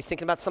now? Are you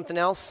thinking about something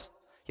else?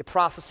 You're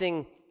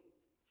processing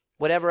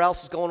whatever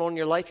else is going on in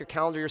your life, your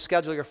calendar, your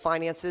schedule, your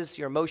finances,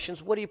 your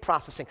emotions. What are you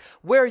processing?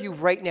 Where are you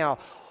right now?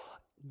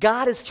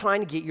 God is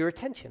trying to get your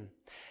attention.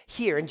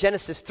 Here in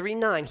Genesis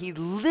 3:9, he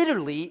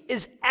literally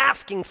is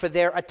asking for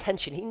their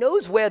attention. He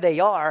knows where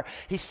they are.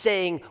 He's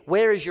saying,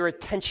 where is your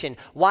attention?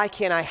 Why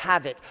can't I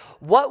have it?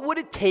 What would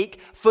it take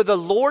for the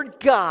Lord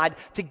God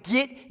to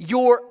get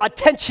your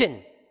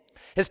attention?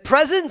 His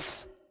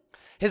presence,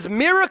 his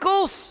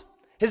miracles,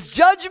 his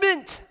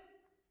judgment.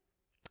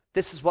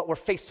 This is what we're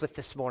faced with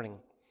this morning.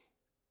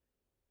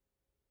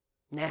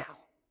 Now,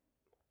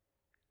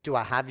 do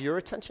I have your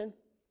attention?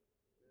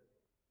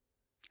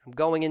 I'm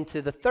going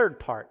into the third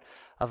part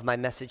of my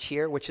message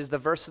here, which is the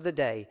verse of the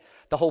day.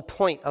 The whole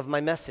point of my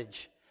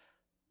message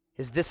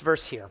is this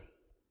verse here.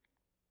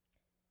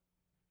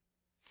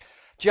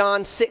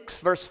 John 6,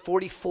 verse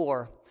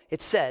 44,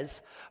 it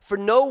says, "For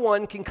no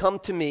one can come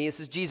to me," this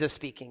is Jesus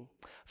speaking,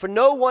 "for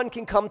no one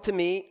can come to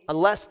me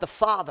unless the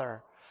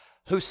Father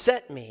who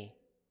sent me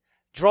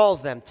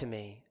draws them to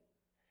me.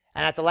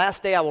 And at the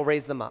last day I will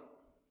raise them up."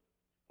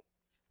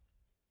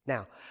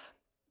 Now,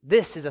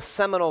 this is a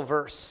seminal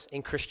verse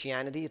in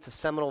Christianity. It's a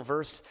seminal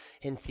verse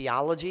in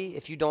theology.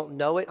 If you don't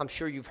know it, I'm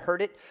sure you've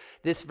heard it.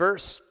 This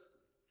verse,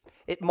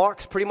 it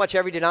marks pretty much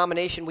every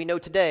denomination we know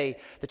today.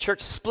 The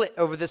church split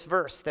over this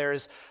verse.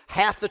 There's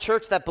half the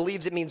church that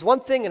believes it means one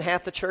thing, and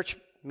half the church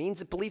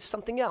means it believes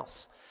something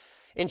else.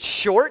 In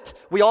short,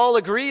 we all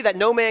agree that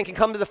no man can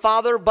come to the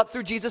Father but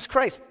through Jesus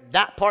Christ.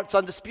 That part's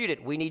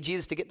undisputed. We need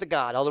Jesus to get to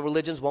God. Other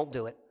religions won't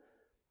do it.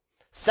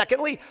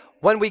 Secondly,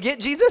 when we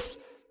get Jesus,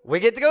 we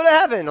get to go to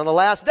heaven on the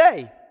last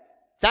day.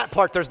 That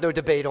part there's no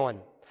debate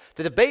on.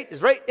 The debate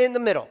is right in the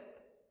middle.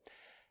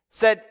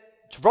 Said,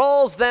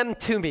 draws them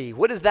to me.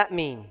 What does that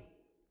mean?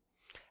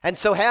 And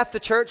so half the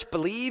church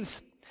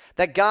believes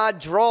that God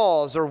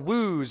draws or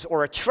woos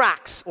or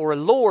attracts or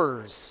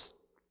allures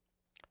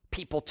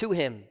people to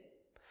him,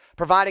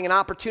 providing an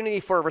opportunity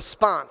for a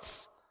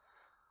response,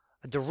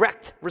 a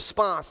direct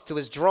response to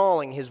his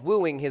drawing, his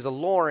wooing, his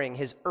alluring,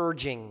 his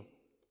urging.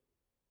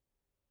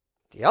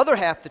 The other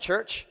half the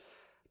church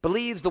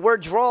believes the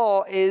word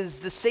draw is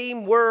the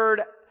same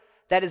word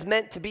that is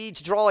meant to be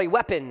to draw a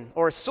weapon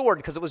or a sword,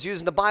 because it was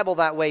used in the Bible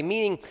that way,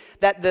 meaning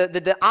that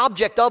the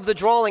object of the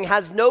drawing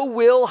has no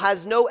will,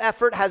 has no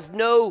effort, has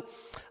no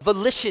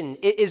volition.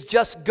 It is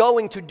just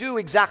going to do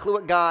exactly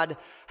what God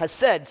has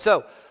said.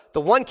 So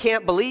the one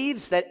camp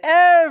believes that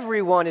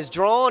everyone is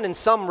drawn and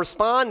some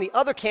respond. The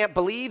other camp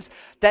believes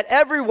that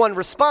everyone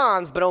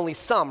responds, but only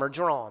some are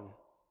drawn.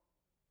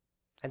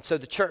 And so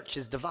the church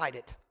is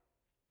divided.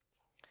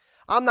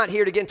 I'm not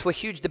here to get into a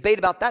huge debate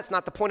about that. It's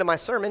not the point of my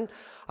sermon.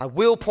 I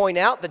will point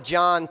out that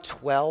John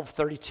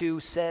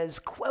 12:32 says,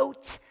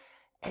 quote,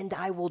 "And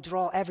I will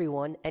draw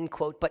everyone," end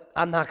quote, but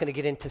I'm not going to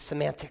get into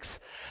semantics.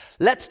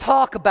 Let's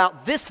talk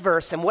about this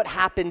verse and what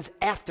happens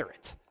after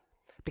it,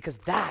 because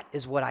that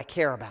is what I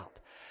care about.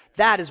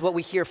 That is what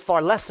we hear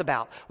far less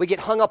about. We get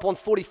hung up on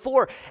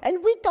 44,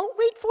 and we don't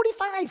read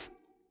 45.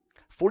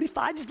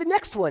 45 is the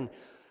next one,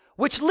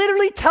 which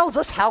literally tells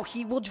us how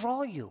he will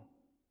draw you.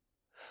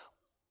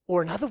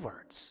 Or in other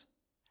words,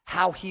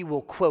 how he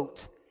will,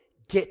 quote,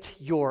 "get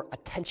your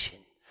attention.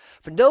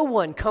 For no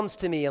one comes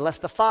to me unless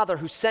the Father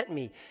who sent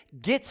me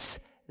gets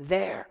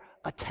their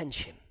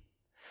attention."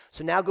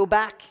 So now go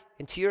back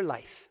into your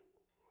life.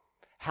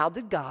 How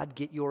did God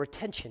get your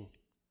attention?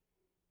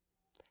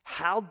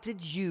 How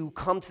did you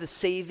come to the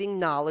saving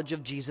knowledge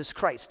of Jesus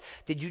Christ?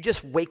 Did you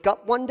just wake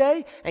up one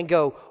day and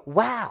go,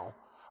 wow,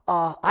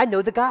 I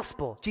know the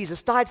gospel.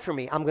 Jesus died for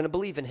me. I'm going to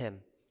believe in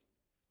him.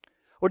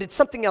 Or did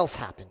something else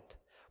happen?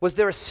 Was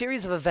there a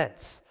series of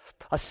events,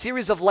 a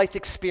series of life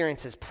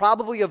experiences,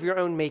 probably of your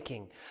own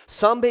making,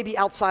 some maybe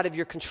outside of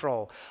your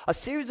control, a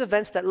series of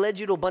events that led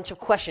you to a bunch of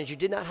questions you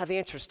did not have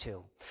answers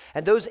to?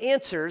 And those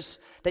answers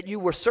that you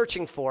were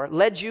searching for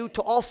led you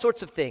to all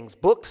sorts of things,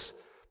 books,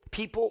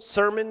 people,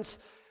 sermons,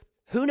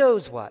 who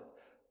knows what.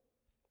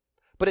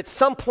 But at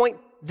some point,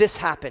 this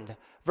happened.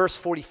 Verse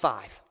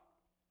 45.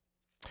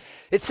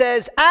 It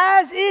says,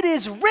 "As it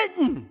is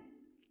written,"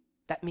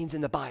 that means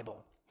in the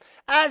Bible,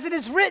 "as it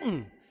is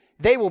written,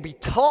 they will be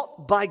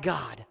taught by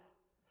God."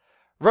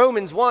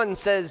 Romans 1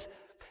 says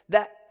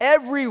that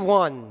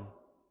everyone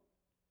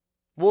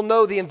will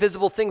know the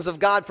invisible things of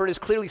God, for it is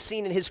clearly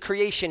seen in his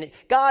creation.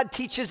 God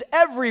teaches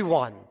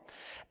everyone.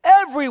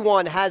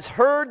 Everyone has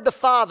heard the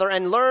Father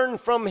and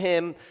learned from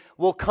him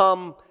will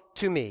come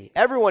to me.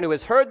 Everyone who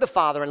has heard the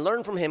Father and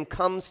learned from him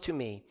comes to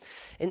me.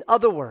 In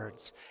other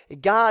words,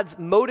 God's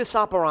modus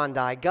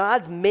operandi,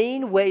 God's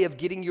main way of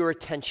getting your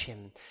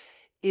attention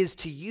is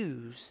to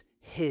use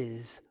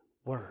his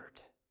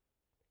word.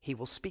 He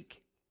will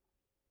speak.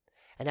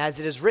 And as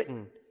it is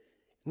written,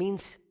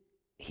 means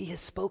he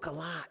has spoke a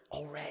lot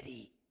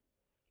already.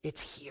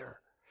 It's here.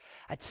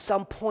 At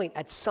some point,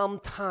 at some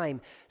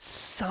time,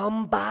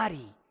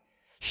 somebody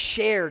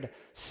shared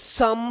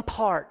some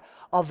part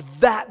of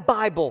that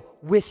Bible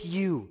with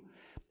you.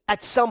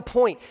 At some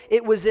point,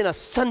 it was in a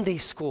Sunday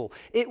school.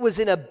 It was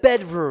in a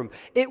bedroom.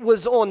 It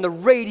was on the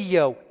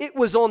radio. It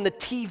was on the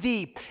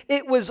TV.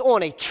 It was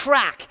on a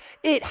track.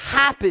 It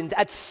happened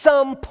at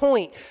some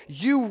point.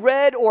 You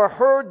read or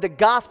heard the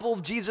gospel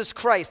of Jesus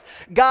Christ.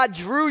 God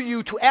drew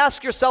you to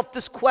ask yourself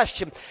this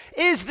question: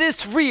 is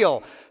this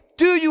real?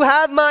 Do you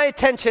have my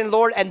attention,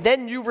 Lord? And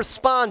then you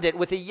responded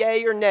with a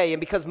yay or nay. And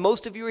because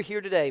most of you are here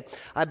today,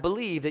 I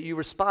believe that you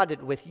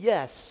responded with,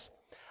 yes,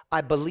 I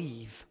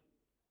believe.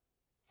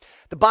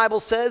 The Bible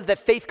says that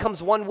faith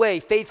comes one way.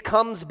 Faith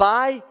comes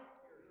by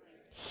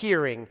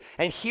hearing.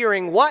 And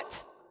hearing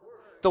what?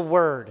 The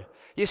word.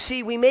 You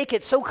see, we make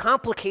it so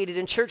complicated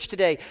in church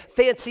today.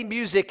 Fancy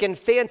music and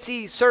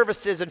fancy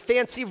services and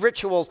fancy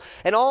rituals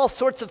and all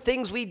sorts of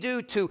things we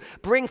do to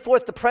bring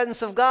forth the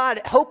presence of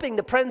God, hoping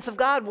the presence of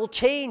God will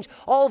change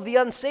all of the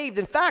unsaved.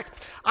 In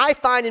fact, I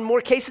find in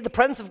more cases the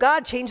presence of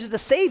God changes the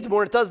saved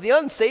more than it does the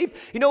unsaved.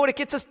 You know what it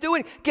gets us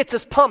doing? Gets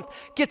us pumped,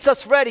 gets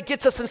us ready,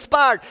 gets us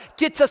inspired,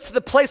 gets us to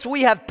the place where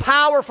we have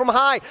power from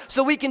high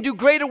so we can do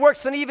greater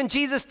works than even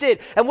Jesus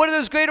did. And what are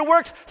those greater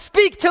works?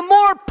 Speak to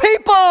more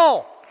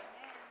people.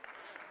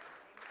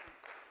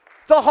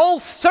 The whole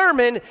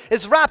sermon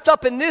is wrapped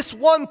up in this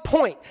one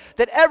point,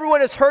 that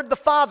everyone has heard the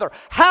Father.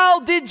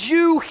 How did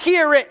you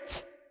hear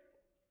it?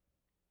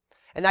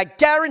 And I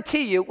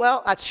guarantee you,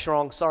 well, that's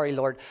strong, sorry,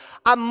 Lord.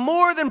 I'm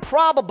more than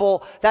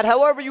probable that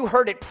however you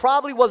heard it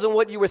probably wasn't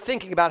what you were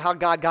thinking about how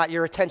God got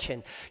your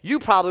attention. You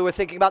probably were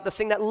thinking about the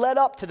thing that led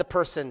up to the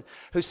person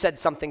who said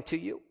something to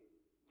you.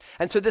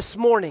 And so this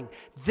morning,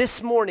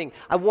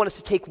 I want us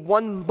to take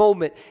one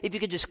moment, if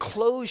you could just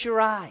close your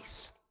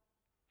eyes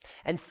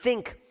and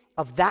think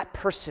of that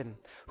person,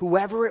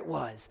 whoever it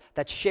was,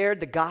 that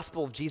shared the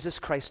gospel of Jesus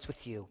Christ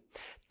with you.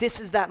 This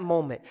is that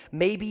moment.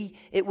 Maybe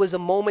it was a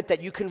moment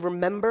that you can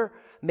remember.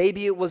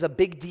 Maybe it was a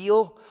big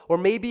deal. Or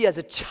maybe as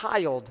a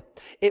child,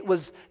 it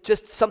was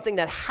just something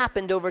that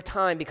happened over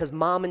time because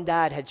mom and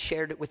dad had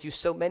shared it with you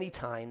so many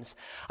times.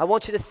 I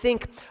want you to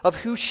think of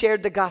who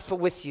shared the gospel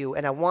with you,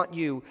 and I want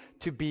you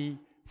to be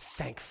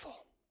thankful.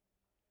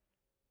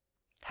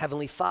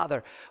 Heavenly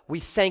Father, we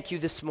thank you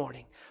this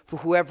morning for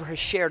whoever has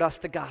shared us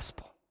the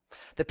gospel.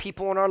 The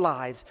people in our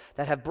lives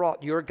that have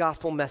brought your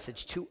gospel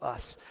message to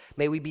us.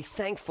 May we be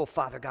thankful,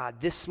 Father God,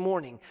 this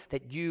morning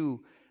that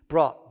you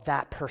brought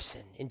that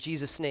person. In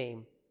Jesus'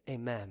 name,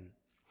 amen.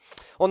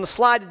 On the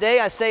slide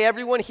today, I say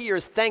everyone here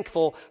is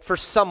thankful for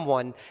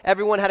someone.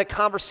 Everyone had a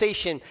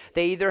conversation.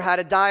 They either had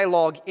a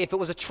dialogue. If it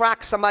was a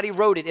track, somebody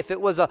wrote it. If it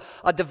was a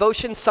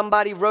devotion,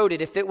 somebody wrote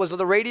it. If it was on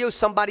the radio,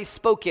 somebody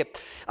spoke it.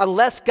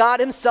 Unless God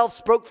himself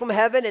spoke from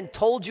heaven and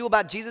told you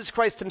about Jesus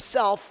Christ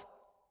himself,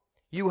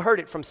 you heard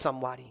it from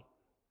somebody.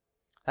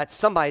 That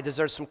somebody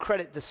deserves some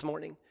credit this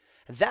morning.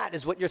 And that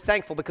is what you're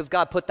thankful because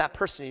God put that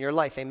person in your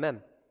life.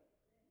 Amen.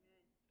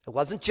 It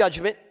wasn't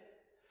judgment.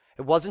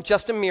 It wasn't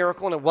just a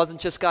miracle, and it wasn't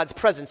just God's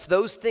presence.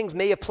 Those things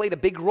may have played a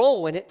big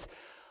role in it,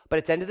 but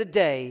at the end of the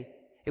day,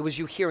 it was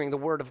you hearing the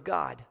word of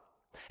God.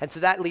 And so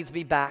that leads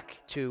me back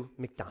to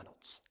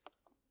McDonald's.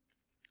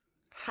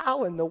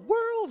 How in the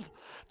world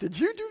did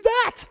you do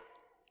that?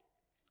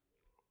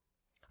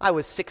 I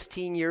was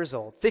 15 years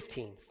old.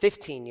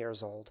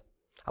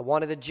 I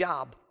wanted a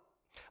job.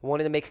 I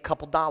wanted to make a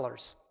couple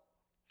dollars.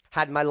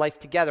 Had my life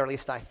together, at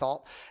least I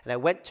thought. And I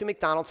went to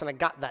McDonald's and I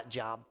got that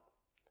job.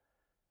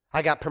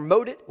 I got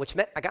promoted, which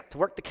meant I got to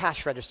work the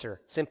cash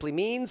register. Simply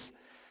means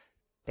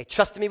they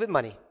trusted me with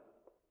money.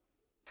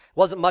 It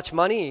wasn't much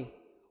money.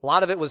 A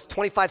lot of it was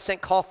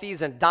 25-cent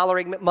coffees and $1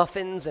 Egg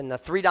McMuffins and a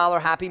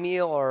 $3 Happy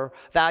Meal or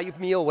value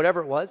meal, whatever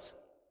it was.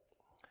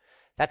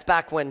 That's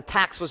back when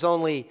tax was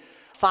only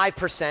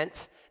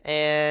 5%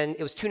 and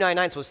it was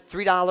 $2.99, so it was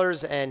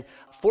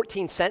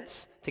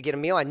 $3.14 to get a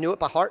meal. I knew it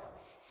by heart.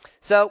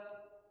 So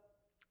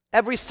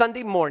every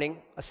Sunday morning,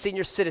 a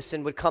senior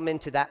citizen would come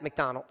into that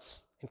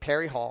McDonald's in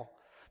Perry Hall,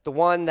 the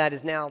one that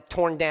is now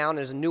torn down.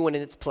 There's a new one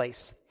in its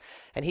place.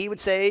 And he would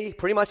say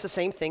pretty much the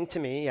same thing to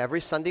me every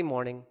Sunday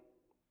morning.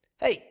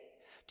 Hey,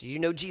 do you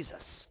know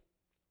Jesus?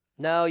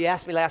 No, you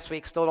asked me last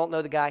week, still don't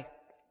know the guy.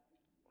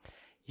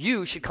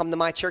 You should come to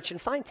my church and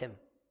find him.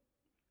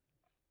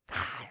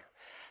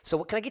 So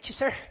what can I get you,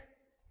 sir?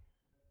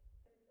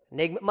 An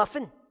Egg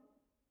McMuffin?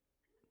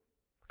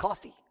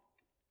 Coffee.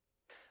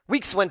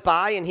 Weeks went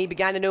by and he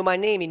began to know my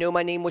name. He knew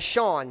my name was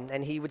Sean.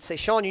 And he would say,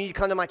 Sean, you need to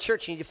come to my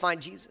church. You need to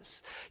find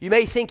Jesus. You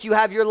may think you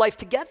have your life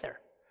together,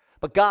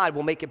 but God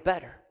will make it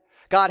better.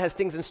 God has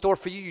things in store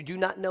for you do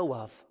not know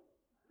of.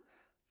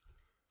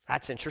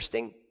 That's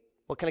interesting.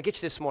 What can I get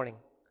you this morning?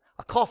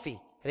 A coffee,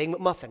 an Egg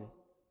McMuffin.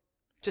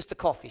 Just a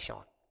coffee,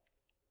 Sean.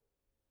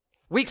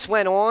 Weeks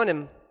went on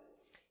and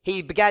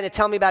he began to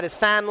tell me about his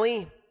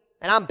family.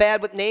 And I'm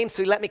bad with names,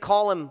 so he let me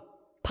call him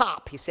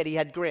Pop. He said he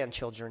had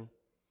grandchildren.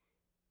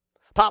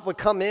 Pop would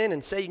come in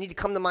and say, you need to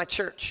come to my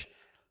church.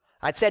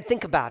 I'd said,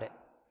 think about it.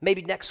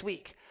 Maybe next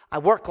week. I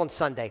work on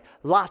Sunday.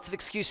 Lots of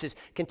excuses.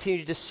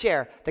 Continue to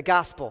share the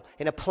gospel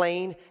in a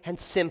plain and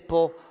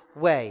simple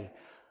way.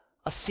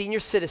 A senior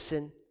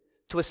citizen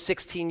to a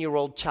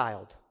 16-year-old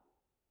child.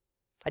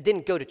 I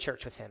didn't go to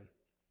church with him.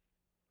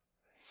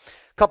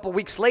 A couple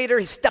weeks later,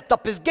 he stepped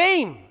up his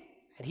game.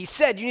 And he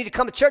said, you need to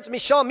come to church with me,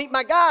 Sean. Meet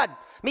my God.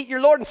 Meet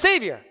your Lord and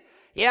Savior.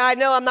 Yeah, I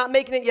know I'm not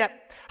making it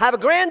yet. I have a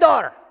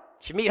granddaughter.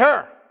 You should meet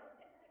her.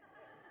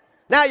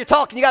 Now you're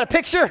talking. You got a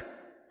picture?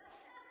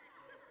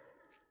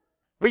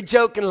 We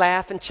joke and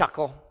laugh and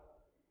chuckle.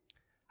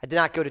 I did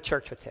not go to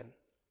church with him.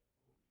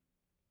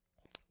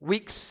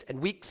 Weeks and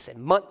weeks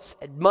and months,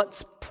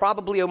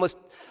 probably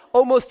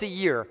almost a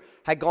year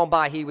had gone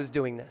by he was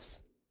doing this.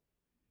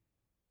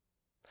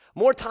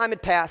 More time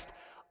had passed.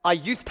 A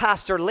youth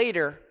pastor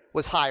later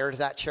was hired at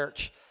that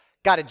church,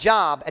 got a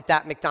job at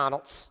that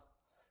McDonald's,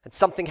 and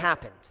something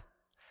happened.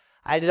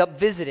 I ended up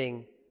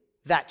visiting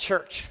that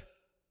church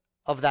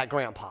of that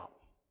grandpa.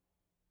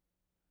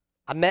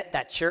 I met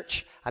that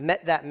church, I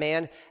met that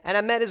man, and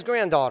I met his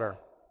granddaughter.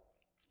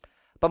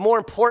 But more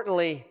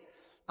importantly,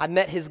 I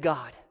met his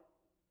God.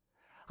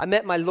 I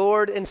met my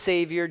Lord and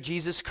Savior,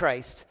 Jesus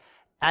Christ,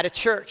 at a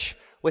church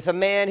with a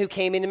man who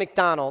came into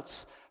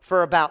McDonald's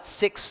for about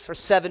 6 or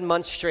 7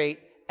 months straight,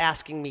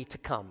 asking me to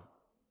come.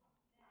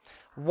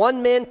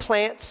 One man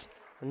plants,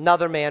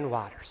 another man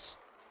waters.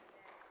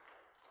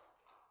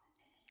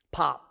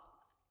 Pop.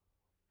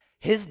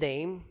 His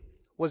name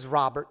was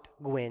Robert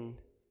Gwynn.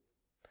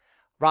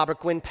 Robert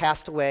Gwynn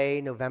passed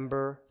away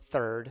November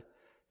 3rd,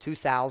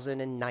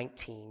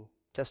 2019,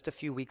 just a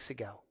few weeks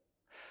ago.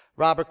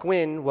 Robert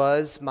Gwynn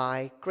was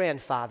my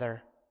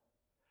grandfather,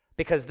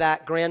 because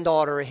that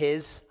granddaughter of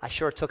his, I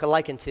sure took a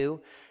liking to,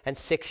 and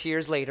 6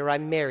 years later I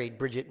married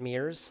Bridget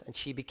Mears, and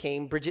she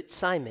became Bridget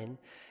Simon,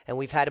 and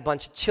we've had a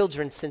bunch of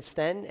children since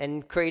then,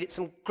 and created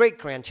some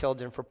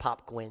great-grandchildren for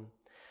Pop Gwynn.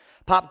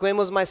 Pop Gwynn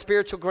was my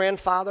spiritual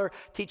grandfather,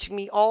 teaching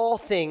me all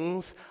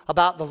things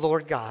about the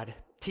Lord God,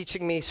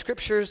 teaching me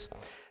scriptures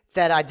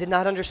that I did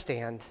not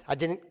understand. I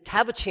didn't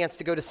have a chance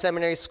to go to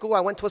seminary school. I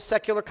went to a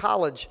secular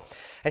college.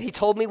 And he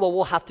told me, well,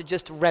 we'll have to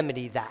just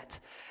remedy that.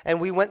 And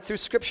we went through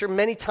scripture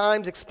many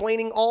times,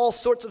 explaining all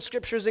sorts of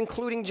scriptures,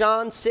 including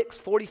John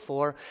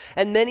 6:44,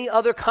 and many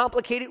other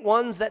complicated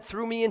ones that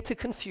threw me into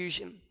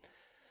confusion.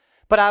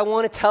 But I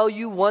want to tell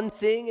you one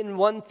thing, and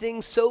one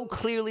thing so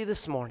clearly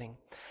this morning,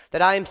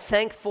 that I am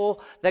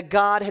thankful that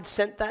God had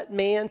sent that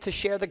man to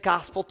share the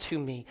gospel to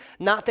me.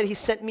 Not that he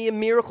sent me a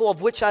miracle,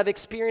 of which I've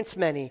experienced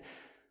many.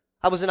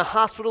 I was in a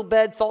hospital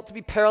bed, thought to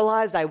be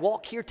paralyzed. I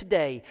walk here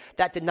today.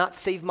 That did not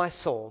save my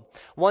soul.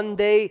 One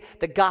day,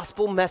 the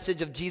gospel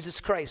message of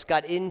Jesus Christ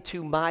got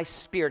into my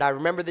spirit. I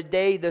remember the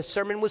day the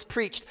sermon was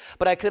preached,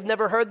 but I could have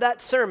never heard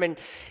that sermon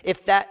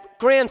if that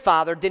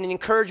grandfather didn't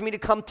encourage me to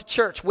come to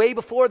church. Way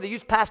before the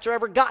youth pastor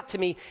ever got to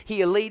me,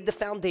 he laid the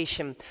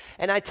foundation.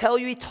 And I tell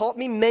you, he taught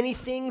me many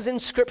things in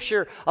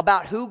Scripture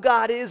about who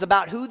God is,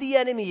 about who the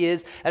enemy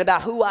is, and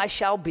about who I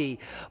shall be.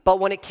 But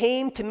when it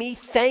came to me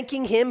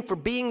thanking him for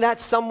being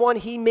that someone,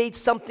 he made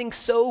something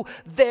so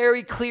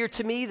very clear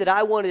to me that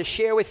I wanted to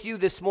share with you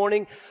this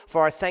morning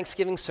for our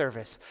Thanksgiving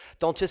service.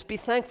 Don't just be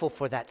thankful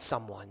for that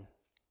someone.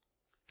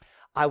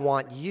 I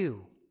want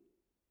you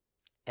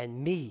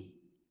and me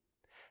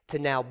to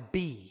now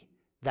be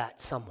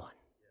that someone.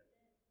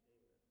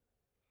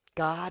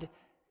 God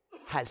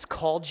has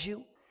called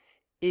you,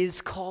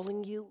 is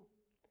calling you,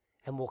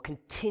 and will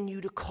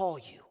continue to call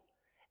you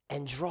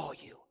and draw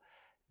you,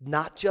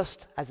 not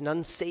just as an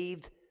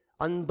unsaved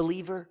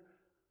unbeliever,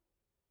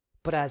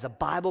 but as a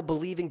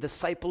Bible-believing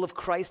disciple of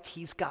Christ.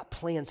 He's got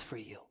plans for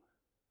you.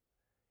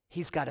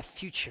 He's got a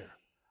future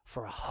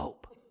for a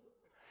hope.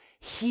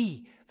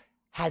 He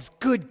has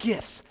good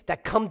gifts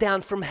that come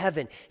down from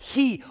heaven.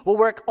 He will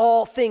work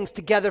all things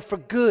together for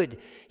good.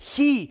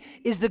 He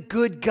is the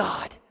good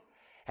God,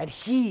 and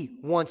he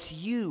wants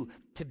you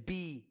to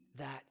be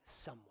that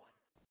someone.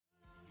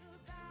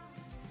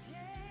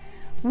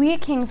 We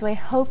at Kingsway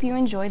hope you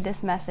enjoyed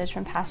this message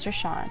from Pastor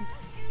Sean.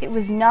 It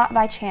was not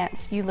by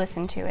chance you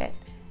listened to it.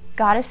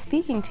 God is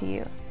speaking to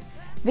you.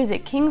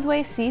 Visit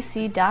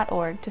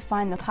kingswaycc.org to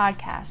find the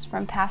podcast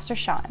from Pastor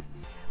Sean.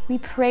 We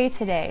pray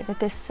today that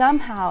this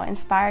somehow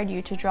inspired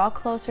you to draw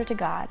closer to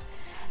God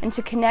and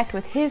to connect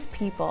with His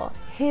people,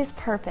 His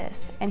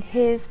purpose, and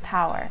His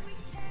power.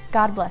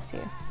 God bless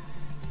you.